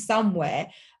come from somewhere.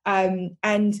 I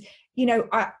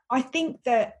think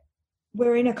that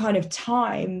we're in a kind of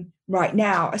time right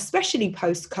now, especially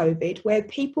post-COVID, where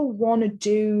people want to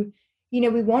do,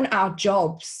 we want our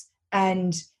jobs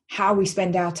and how we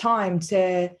spend our time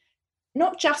to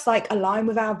not just like align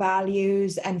with our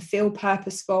values and feel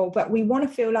purposeful, but we want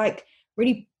to feel like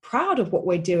really proud of what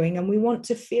we're doing. And we want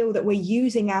to feel that we're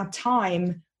using our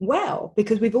time well,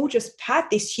 because we've all just had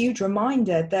this huge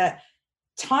reminder that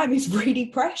time is really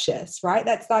precious, right?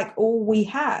 That's like all we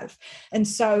have. And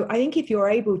so I think if you're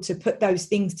able to put those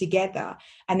things together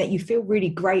and that you feel really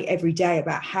great every day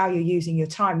about how you're using your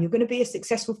time, you're going to be a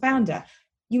successful founder.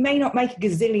 You may not make a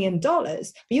gazillion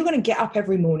dollars, but you're going to get up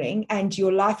every morning and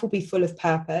your life will be full of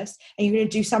purpose, and you're going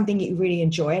to do something that you really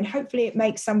enjoy. And hopefully it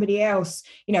makes somebody else,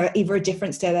 either a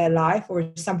difference to their life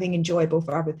or something enjoyable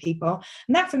for other people.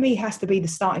 And that for me has to be the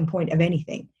starting point of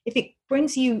anything. If it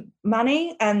brings you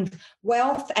money and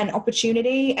wealth and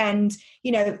opportunity and,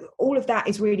 all of that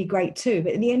is really great too.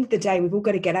 But at the end of the day, we've all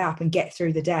got to get up and get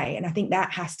through the day. And I think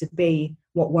that has to be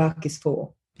what work is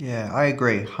for. Yeah, I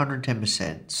agree,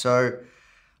 110%. So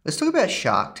let's talk about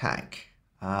Shark Tank.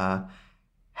 How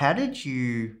did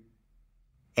you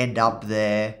end up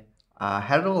there?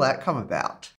 How did all that come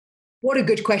about? What a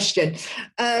good question.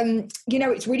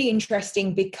 It's really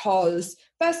interesting because,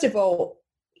 first of all,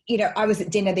 I was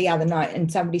at dinner the other night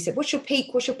and somebody said, what's your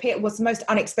peak? What's the most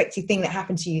unexpected thing that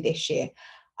happened to you this year?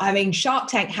 I mean, Shark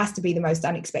Tank has to be the most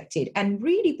unexpected. And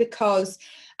really because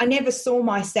I never saw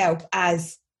myself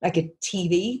as like a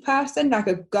TV person, like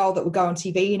a girl that would go on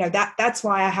TV, that's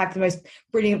why I have the most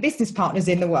brilliant business partners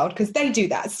in the world, because they do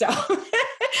that stuff.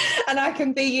 And I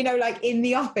can be, like in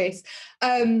the office.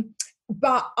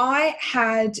 But I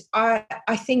had, I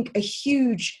think, a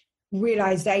huge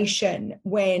realization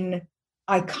when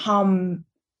when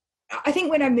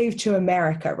I moved to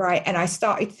America, right? And I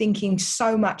started thinking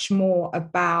so much more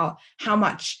about how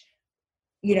much,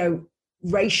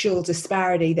 racial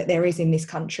disparity that there is in this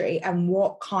country, and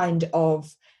what kind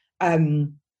of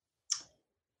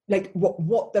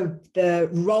what the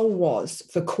role was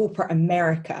for corporate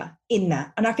America in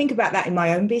that. And I think about that in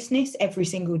my own business every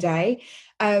single day.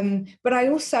 But I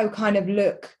also kind of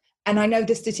look And I know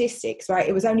the statistics, right?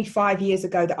 It was only 5 years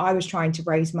ago that I was trying to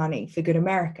raise money for Good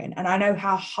American. And I know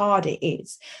how hard it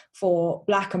is for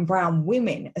Black and brown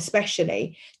women,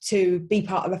 especially, to be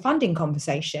part of the funding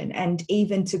conversation and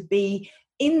even to be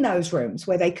in those rooms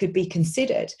where they could be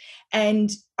considered. And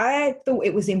I thought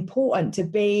it was important to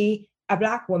be a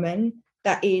Black woman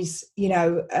that is,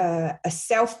 a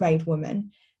self-made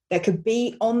woman that could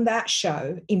be on that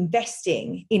show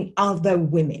investing in other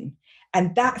women.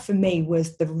 And that for me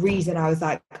was the reason I was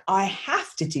like, I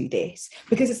have to do this,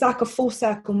 because it's like a full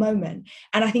circle moment.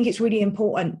 And I think it's really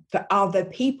important for other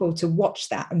people to watch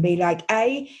that and be like,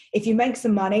 if you make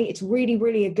some money, it's really,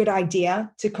 really a good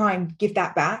idea to kind of give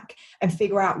that back and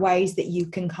figure out ways that you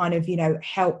can kind of,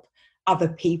 help other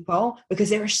people, because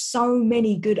there are so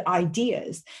many good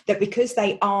ideas that, because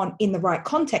they aren't in the right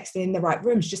context and in the right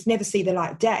rooms, just never see the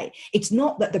light of day. It's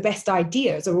not that the best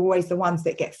ideas are always the ones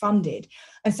that get funded.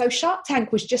 And so Shark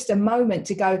Tank was just a moment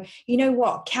to go, you know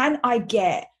what, can I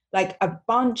get like a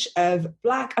bunch of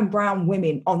Black and brown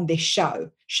women on this show,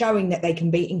 showing that they can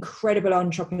be incredible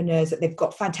entrepreneurs, that they've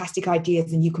got fantastic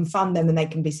ideas and you can fund them and they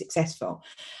can be successful.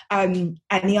 And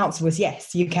the answer was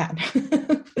yes, you can.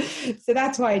 So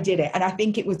that's why I did it. And I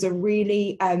think it was a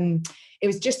really, it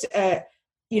was just a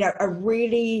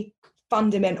really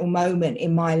fundamental moment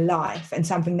in my life, and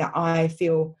something that I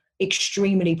feel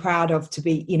extremely proud of to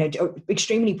be,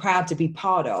 extremely proud to be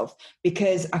part of,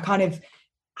 because I kind of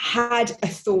had a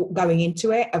thought going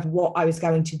into it of what I was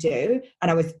going to do, and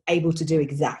I was able to do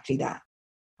exactly that.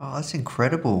 Oh, that's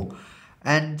incredible.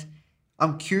 And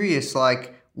I'm curious,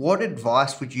 like, what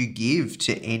advice would you give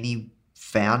to any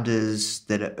founders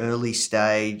that are early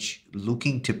stage,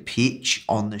 looking to pitch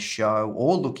on the show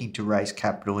or looking to raise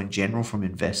capital in general from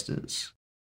investors?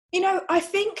 I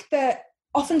think that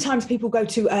oftentimes people go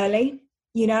too early.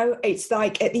 It's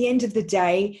like, at the end of the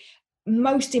day,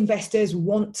 most investors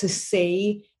want to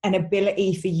see an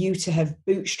ability for you to have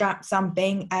bootstrapped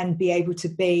something and be able to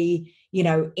be, in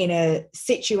a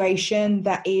situation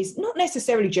that is not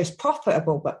necessarily just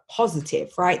profitable, but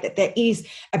positive, right? That there is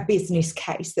a business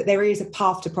case, that there is a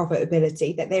path to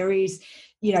profitability, that there is,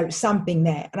 something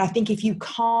there. And I think if you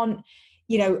can't,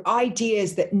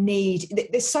 ideas that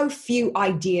there's so few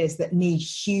ideas that need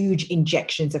huge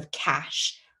injections of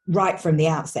cash right from the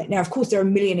outset. Now, of course, there are a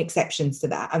million exceptions to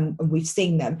that, and we've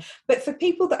seen them. But for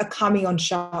people that are coming on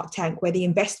Shark Tank, where the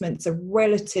investments are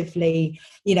relatively,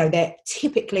 they're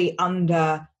typically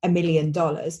under $1 million,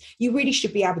 you really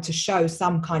should be able to show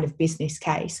some kind of business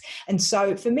case. And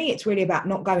so for me, it's really about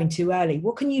not going too early.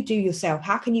 What can you do yourself?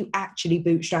 How can you actually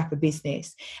bootstrap a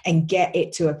business and get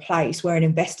it to a place where an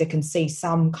investor can see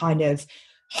some kind of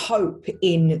hope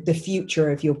in the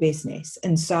future of your business?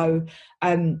 And so,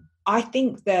 I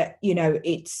think that,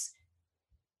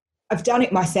 I've done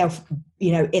it myself,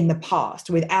 in the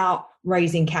past without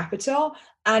raising capital,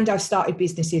 and I've started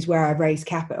businesses where I've raised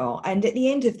capital. And at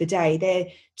the end of the day, they're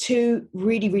two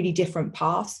really, really different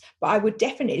paths. But I would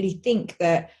definitely think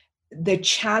that the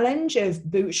challenge of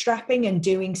bootstrapping and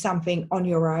doing something on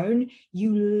your own,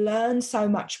 you learn so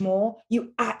much more.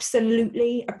 You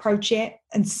absolutely approach it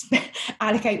and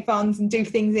allocate funds and do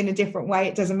things in a different way.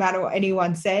 It doesn't matter what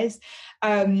anyone says.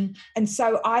 And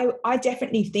so I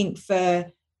definitely think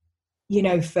for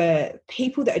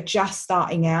people that are just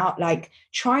starting out, like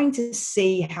trying to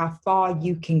see how far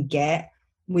you can get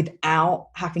without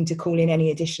having to call in any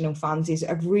additional funds is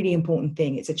a really important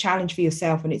thing. It's a challenge for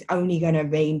yourself, and it's only going to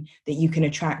mean that you can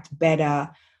attract better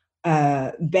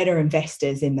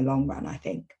investors in the long run, I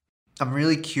think. I'm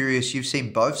really curious. You've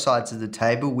seen both sides of the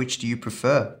table. Which do you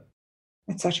prefer?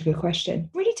 That's such a good question.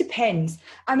 Really depends.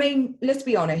 I mean, let's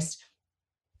be honest.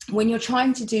 When you're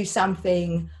trying to do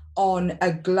something on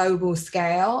a global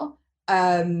scale,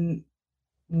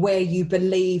 where you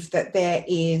believe that there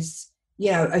is,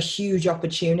 a huge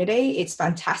opportunity, it's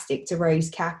fantastic to raise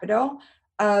capital.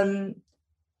 Going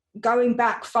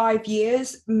back 5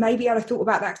 years, maybe I'd have thought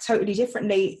about that totally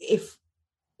differently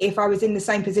if I was in the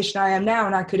same position I am now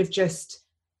and I could have just,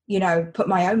 put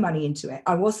my own money into it.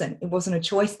 It wasn't a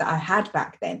choice that I had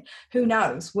back then. Who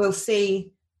knows? We'll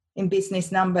see in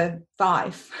business number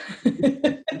 5.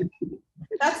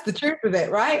 That's the truth of it,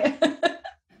 right?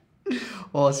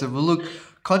 Awesome. Well, look,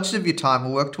 conscious of your time,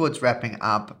 we'll work towards wrapping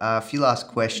up. A few last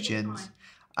questions.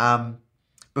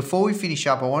 Before we finish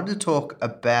up, I wanted to talk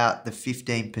about the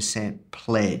 15%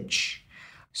 pledge.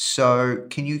 So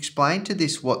can you explain to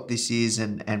this what this is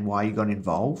and why you got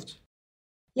involved?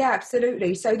 Yeah,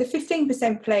 absolutely. So the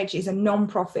 15% Pledge is a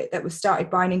non-profit that was started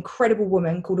by an incredible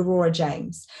woman called Aurora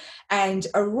James. And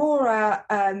Aurora,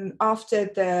 after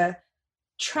the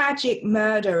tragic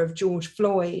murder of George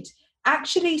Floyd,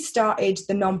 actually started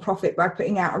the nonprofit by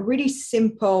putting out a really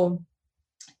simple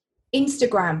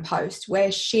Instagram post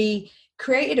where she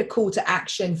created a call to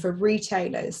action for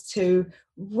retailers to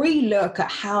relook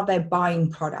at how they're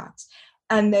buying products.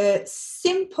 And the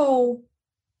simple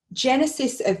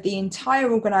genesis of the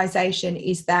entire organization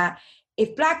is that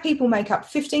if Black people make up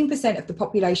 15% of the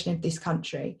population of this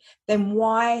country, then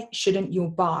why shouldn't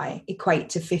your buy equate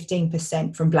to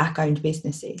 15% from Black-owned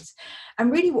businesses?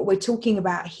 And really what we're talking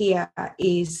about here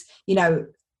is, you know,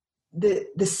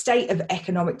 the state of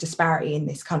economic disparity in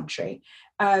this country.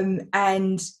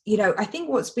 And, you know, I think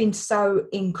what's been so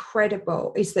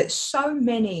incredible is that so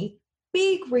many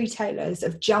big retailers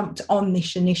have jumped on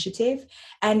this initiative.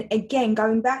 And again,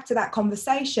 going back to that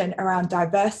conversation around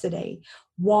diversity,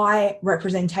 why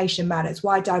representation matters,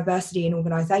 why diversity in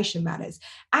organization matters.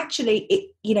 Actually,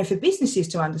 it, you know, for businesses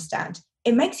to understand,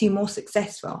 it makes you more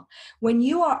successful. When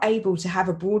you are able to have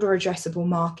a broader addressable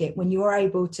market, when you are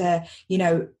able to, you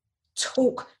know,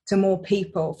 talk to more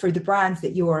people through the brands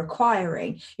that you're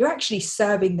acquiring, you're actually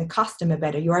serving the customer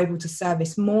better. You're able to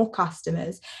service more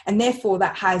customers. And therefore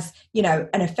that has, you know,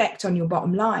 an effect on your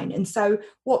bottom line. And so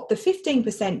what the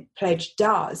 15% pledge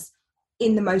does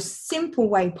in the most simple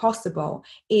way possible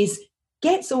is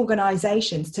gets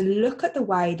organizations to look at the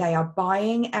way they are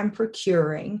buying and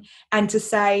procuring and to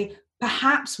say,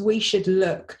 perhaps we should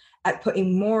look at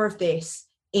putting more of this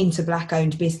into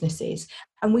Black-owned businesses.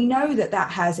 And we know that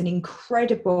that has an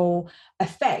incredible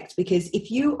effect, because if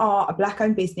you are a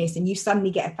Black-owned business and you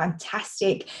suddenly get a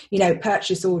fantastic, you know,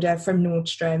 purchase order from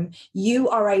Nordstrom, you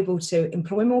are able to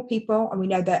employ more people. And we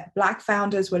know that Black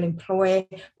founders will employ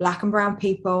Black and brown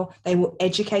people. They will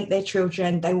educate their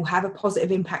children. They will have a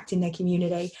positive impact in their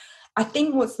community. I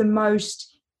think what's the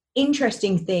most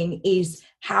interesting thing is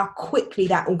how quickly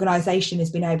that organization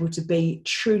has been able to be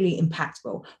truly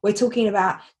impactful. We're talking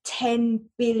about $10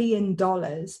 billion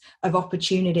of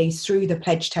opportunities through the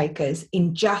pledge takers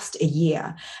in just a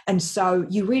year. And so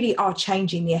you really are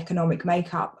changing the economic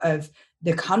makeup of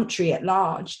the country at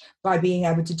large by being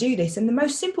able to do this. And the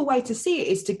most simple way to see it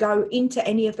is to go into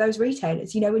any of those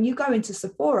retailers. You know, when you go into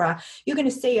Sephora, you're going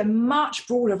to see a much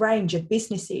broader range of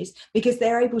businesses because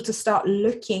they're able to start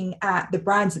looking at the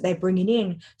brands that they're bringing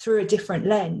in through a different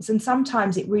lens. And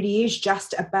sometimes it really is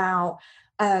just about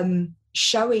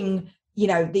showing, you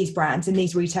know, these brands and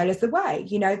these retailers the way.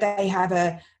 You know, they have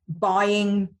a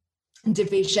buying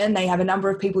division, they have a number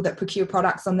of people that procure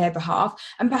products on their behalf,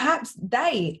 and perhaps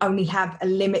they only have a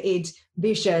limited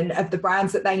vision of the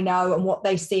brands that they know and what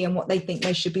they see and what they think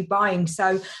they should be buying.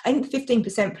 So I think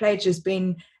 15% Pledge has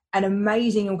been an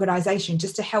amazing organization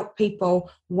just to help people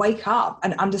wake up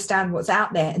and understand what's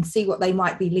out there and see what they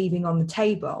might be leaving on the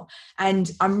table.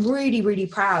 And I'm really, really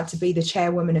proud to be the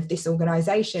chairwoman of this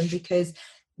organization because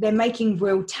they're making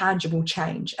real tangible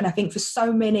change. And I think for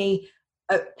so many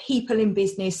people in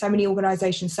business, so many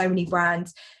organizations, so many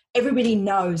brands, everybody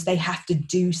knows they have to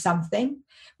do something,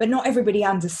 but not everybody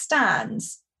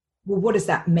understands, well, what does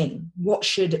that mean? What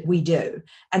should we do?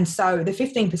 And so the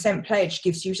 15% pledge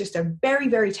gives you just a very,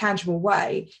 very tangible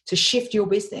way to shift your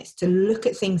business, to look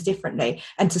at things differently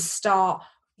and to start,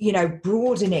 you know,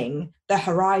 broadening the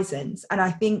horizons. And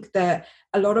I think that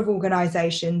a lot of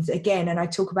organizations, again, and I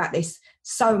talk about this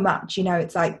so much, you know,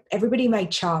 it's like everybody made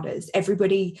charters.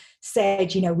 Everybody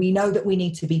said, you know, we know that we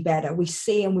need to be better. We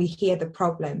see and we hear the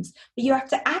problems, but you have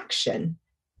to action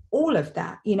all of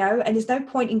that, you know, and there's no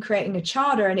point in creating a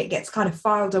charter and it gets kind of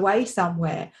filed away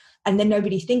somewhere and then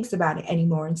nobody thinks about it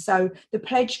anymore. And so the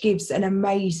pledge gives an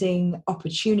amazing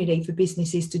opportunity for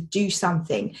businesses to do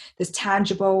something that's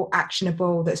tangible,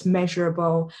 actionable, that's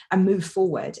measurable and move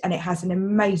forward. And it has an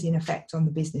amazing effect on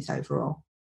the business overall.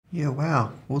 Yeah,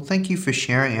 wow. Well, thank you for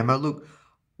sharing, Emma. Look,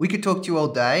 we could talk to you all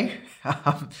day.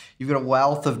 You've got a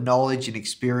wealth of knowledge and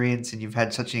experience and you've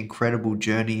had such an incredible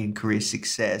journey in career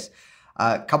success.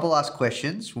 A couple last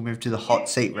questions. We'll move to the hot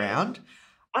seat round.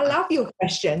 I love your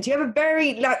questions. You have a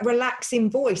very relaxing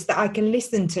voice that I can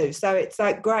listen to. So it's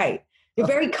like great. You're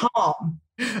very calm.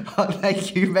 Oh,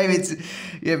 thank you. Maybe it's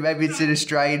an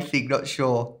Australian thing, not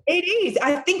sure. It is.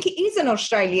 I think it is an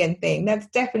Australian thing. That's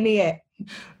definitely it.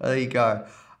 There you go.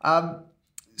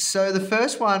 So the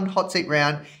first one, hot seat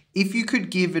round, if you could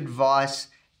give advice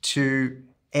to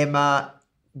Emma,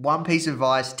 one piece of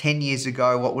advice 10 years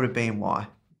ago, what would it be and why?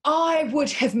 I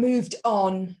would have moved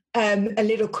on a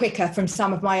little quicker from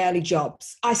some of my early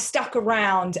jobs. I stuck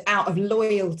around out of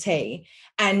loyalty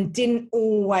and didn't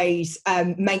always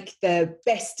make the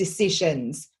best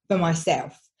decisions for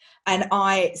myself. And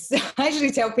I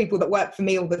actually tell people that work for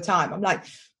me all the time, I'm like,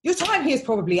 your time here is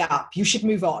probably up. You should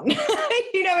move on.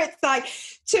 It's like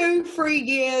 2-3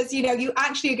 years, you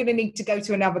actually are going to need to go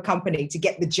to another company to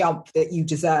get the jump that you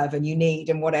deserve and you need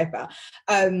and whatever.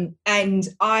 And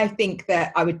I think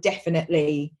that I would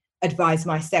definitely advise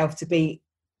myself to be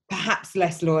perhaps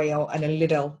less loyal and a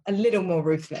little more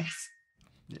ruthless.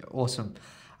 Yeah, awesome.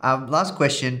 Last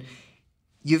question.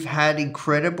 You've had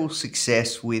incredible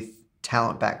success with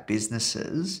talent-backed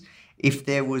businesses. If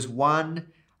there was one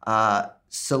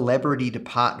celebrity to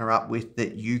partner up with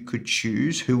that you could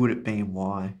choose, who would it be and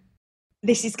why?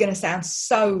 This is going to sound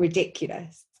so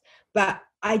ridiculous, but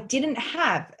I didn't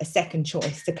have a second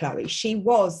choice to Chloe. She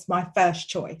was my first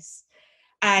choice.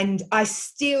 And I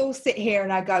still sit here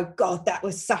and I go, God, that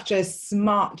was such a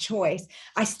smart choice.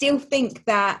 I still think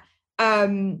that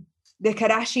the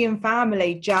Kardashian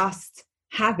family just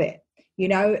have it.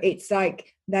 It's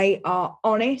like they are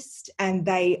honest and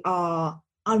they are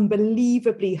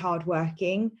unbelievably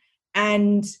hardworking.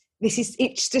 And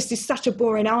it's just such a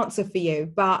boring answer for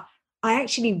you, but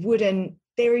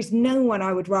there is no one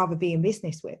I would rather be in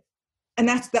business with. And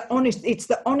it's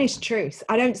the honest truth.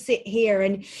 I don't sit here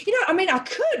and, I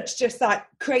could just like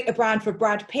create a brand for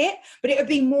Brad Pitt, but it would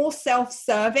be more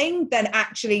self-serving than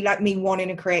actually like me wanting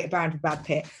to create a brand for Brad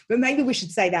Pitt. But maybe we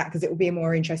should say that because it will be a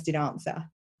more interesting answer.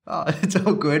 Oh, it's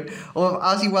all good. Well,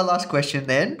 I'll ask you one last question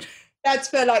then. That's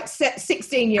for like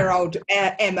 16-year-old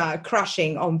Emma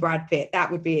crushing on Brad Pitt.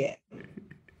 That would be it.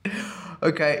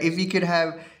 Okay. If you could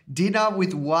have dinner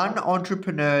with one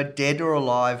entrepreneur, dead or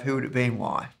alive, who would it be and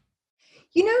why?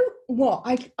 You know what?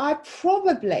 I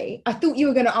thought you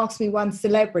were going to ask me one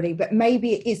celebrity, but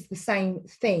maybe it is the same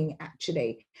thing,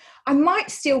 actually. I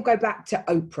might still go back to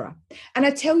Oprah. And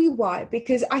I tell you why,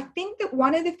 because I think that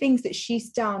one of the things that she's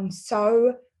done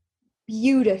so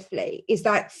beautifully is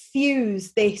like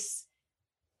fuse this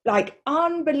like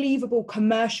unbelievable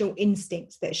commercial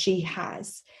instincts that she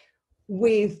has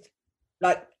with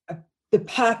like the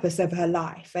purpose of her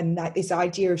life and like this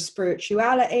idea of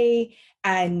spirituality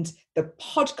and the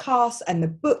podcast and the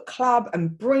book club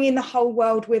and bringing the whole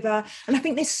world with her. And I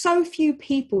think there's so few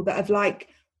people that have like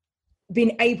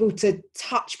been able to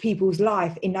touch people's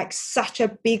life in like such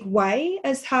a big way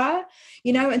as her,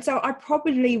 and so I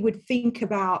probably would think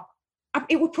about,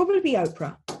 it would probably be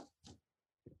Oprah.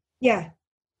 Yeah,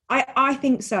 I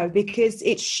think so, because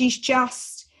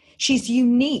she's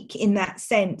unique in that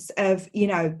sense of,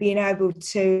 being able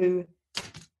to,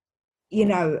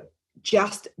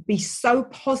 just be so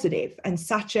positive and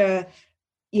such a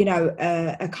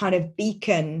kind of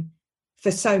beacon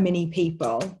for so many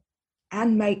people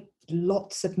and make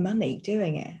lots of money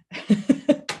doing it.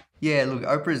 Yeah, look,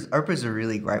 Oprah's a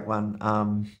really great one.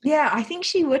 Yeah, I think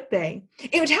she would be.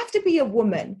 It would have to be a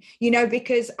woman,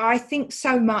 because I think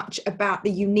so much about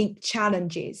the unique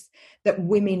challenges that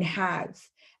women have.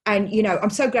 And, I'm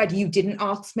so glad you didn't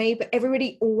ask me, but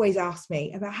everybody always asks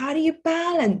me about how do you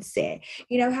balance it?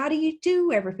 How do you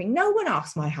do everything? No one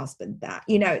asked my husband that.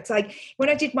 It's like when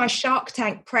I did my Shark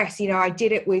Tank press, I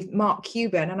did it with Mark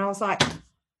Cuban and I was like,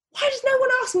 why does no one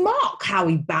ask Mark how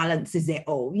he balances it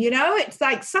all? It's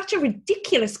like such a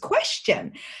ridiculous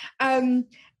question. And,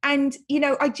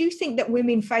 I do think that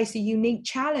women face a unique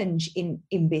challenge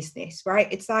in business, right?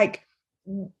 It's like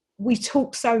we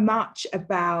talk so much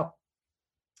about,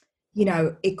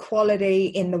 equality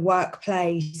in the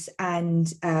workplace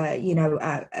and,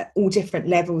 all different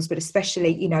levels, but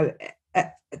especially,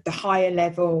 at the higher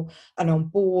level and on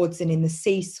boards and in the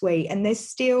C-suite. And there's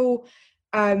still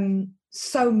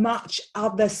so much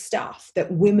other stuff that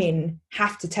women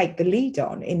have to take the lead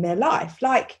on in their life,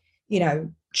 like,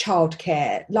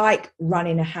 childcare, like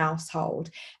running a household.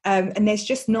 And there's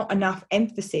just not enough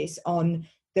emphasis on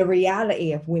the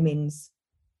reality of women's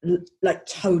like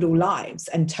total lives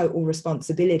and total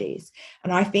responsibilities.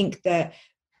 And I think that,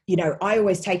 I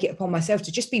always take it upon myself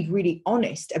to just be really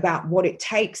honest about what it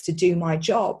takes to do my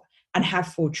job and have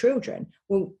 4 children.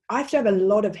 Well, I have to have a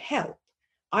lot of help.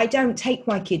 I don't take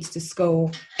my kids to school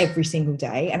every single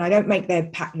day and I don't make their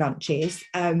packed lunches.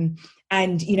 And,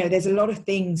 there's a lot of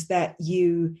things that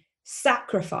you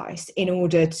sacrifice in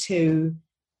order to,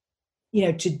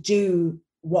 to do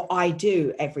what I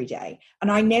do every day.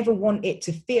 And I never want it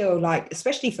to feel like,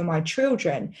 especially for my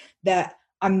children, that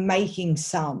I'm making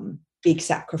some big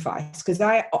sacrifice, because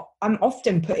I'm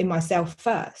often putting myself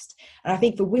first. And I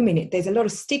think for women, there's a lot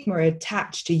of stigma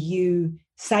attached to you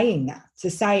saying that,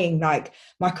 to saying like,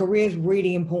 my career is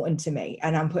really important to me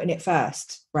and I'm putting it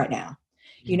first right now,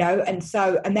 and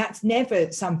that's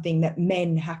never something that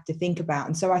men have to think about.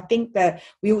 And so I think that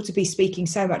we ought to be speaking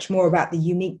so much more about the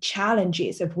unique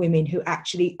challenges of women who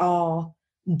actually are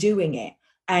doing it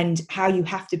and how you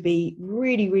have to be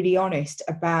really, really honest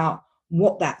about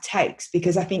what that takes.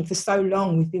 Because I think for so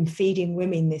long we've been feeding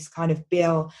women this kind of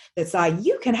bill that's like,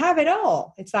 you can have it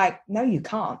all. It's like, no, you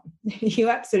can't. You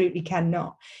absolutely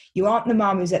cannot. You aren't the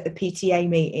mum who's at the PTA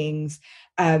meetings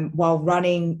while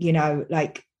running,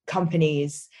 like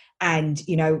companies and,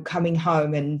 coming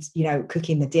home and,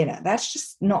 cooking the dinner. That's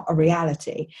just not a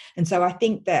reality. And so I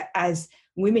think that as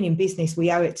women in business,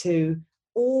 we owe it to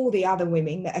all the other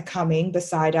women that are coming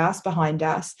beside us, behind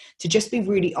us, to just be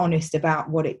really honest about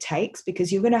what it takes,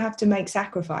 because you're going to have to make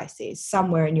sacrifices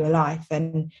somewhere in your life.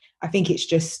 And I think it's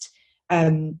just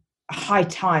a high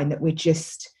time that we're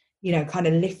just, kind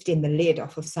of lifting the lid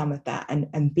off of some of that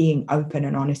and being open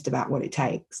and honest about what it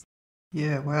takes.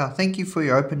 Yeah, wow. Thank you for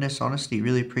your openness, honesty.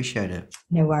 Really appreciate it.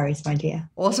 No worries, my dear.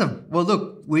 Awesome. Well,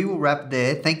 look, we will wrap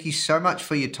there. Thank you so much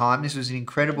for your time. This was an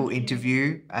incredible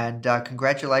interview, and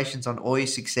congratulations on all your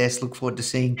success. Look forward to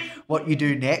seeing what you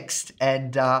do next.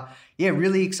 And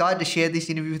really excited to share this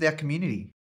interview with our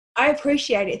community. I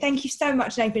appreciate it. Thank you so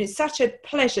much, Nathan. It's such a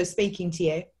pleasure speaking to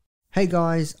you. Hey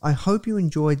guys, I hope you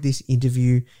enjoyed this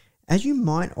interview. As you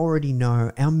might already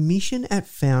know, our mission at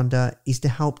Founder is to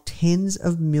help tens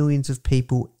of millions of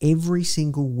people every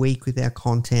single week with our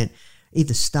content,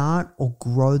 either start or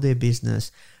grow their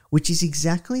business, which is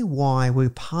exactly why we're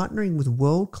partnering with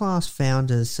world-class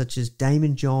founders such as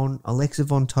Damon John, Alexa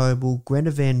Von Tobel,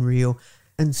 Grede Van Riel,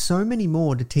 and so many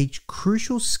more to teach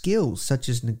crucial skills such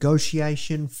as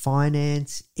negotiation,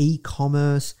 finance,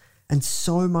 e-commerce, and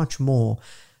so much more.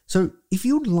 So if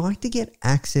you'd like to get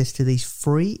access to these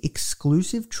free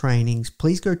exclusive trainings,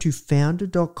 please go to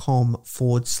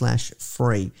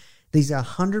founder.com/free. These are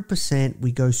 100%.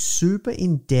 We go super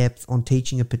in depth on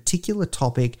teaching a particular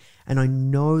topic, and I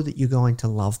know that you're going to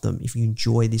love them if you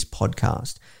enjoy this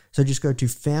podcast. So just go to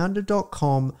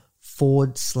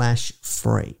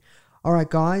founder.com/free. All right,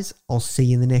 guys, I'll see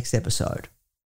you in the next episode.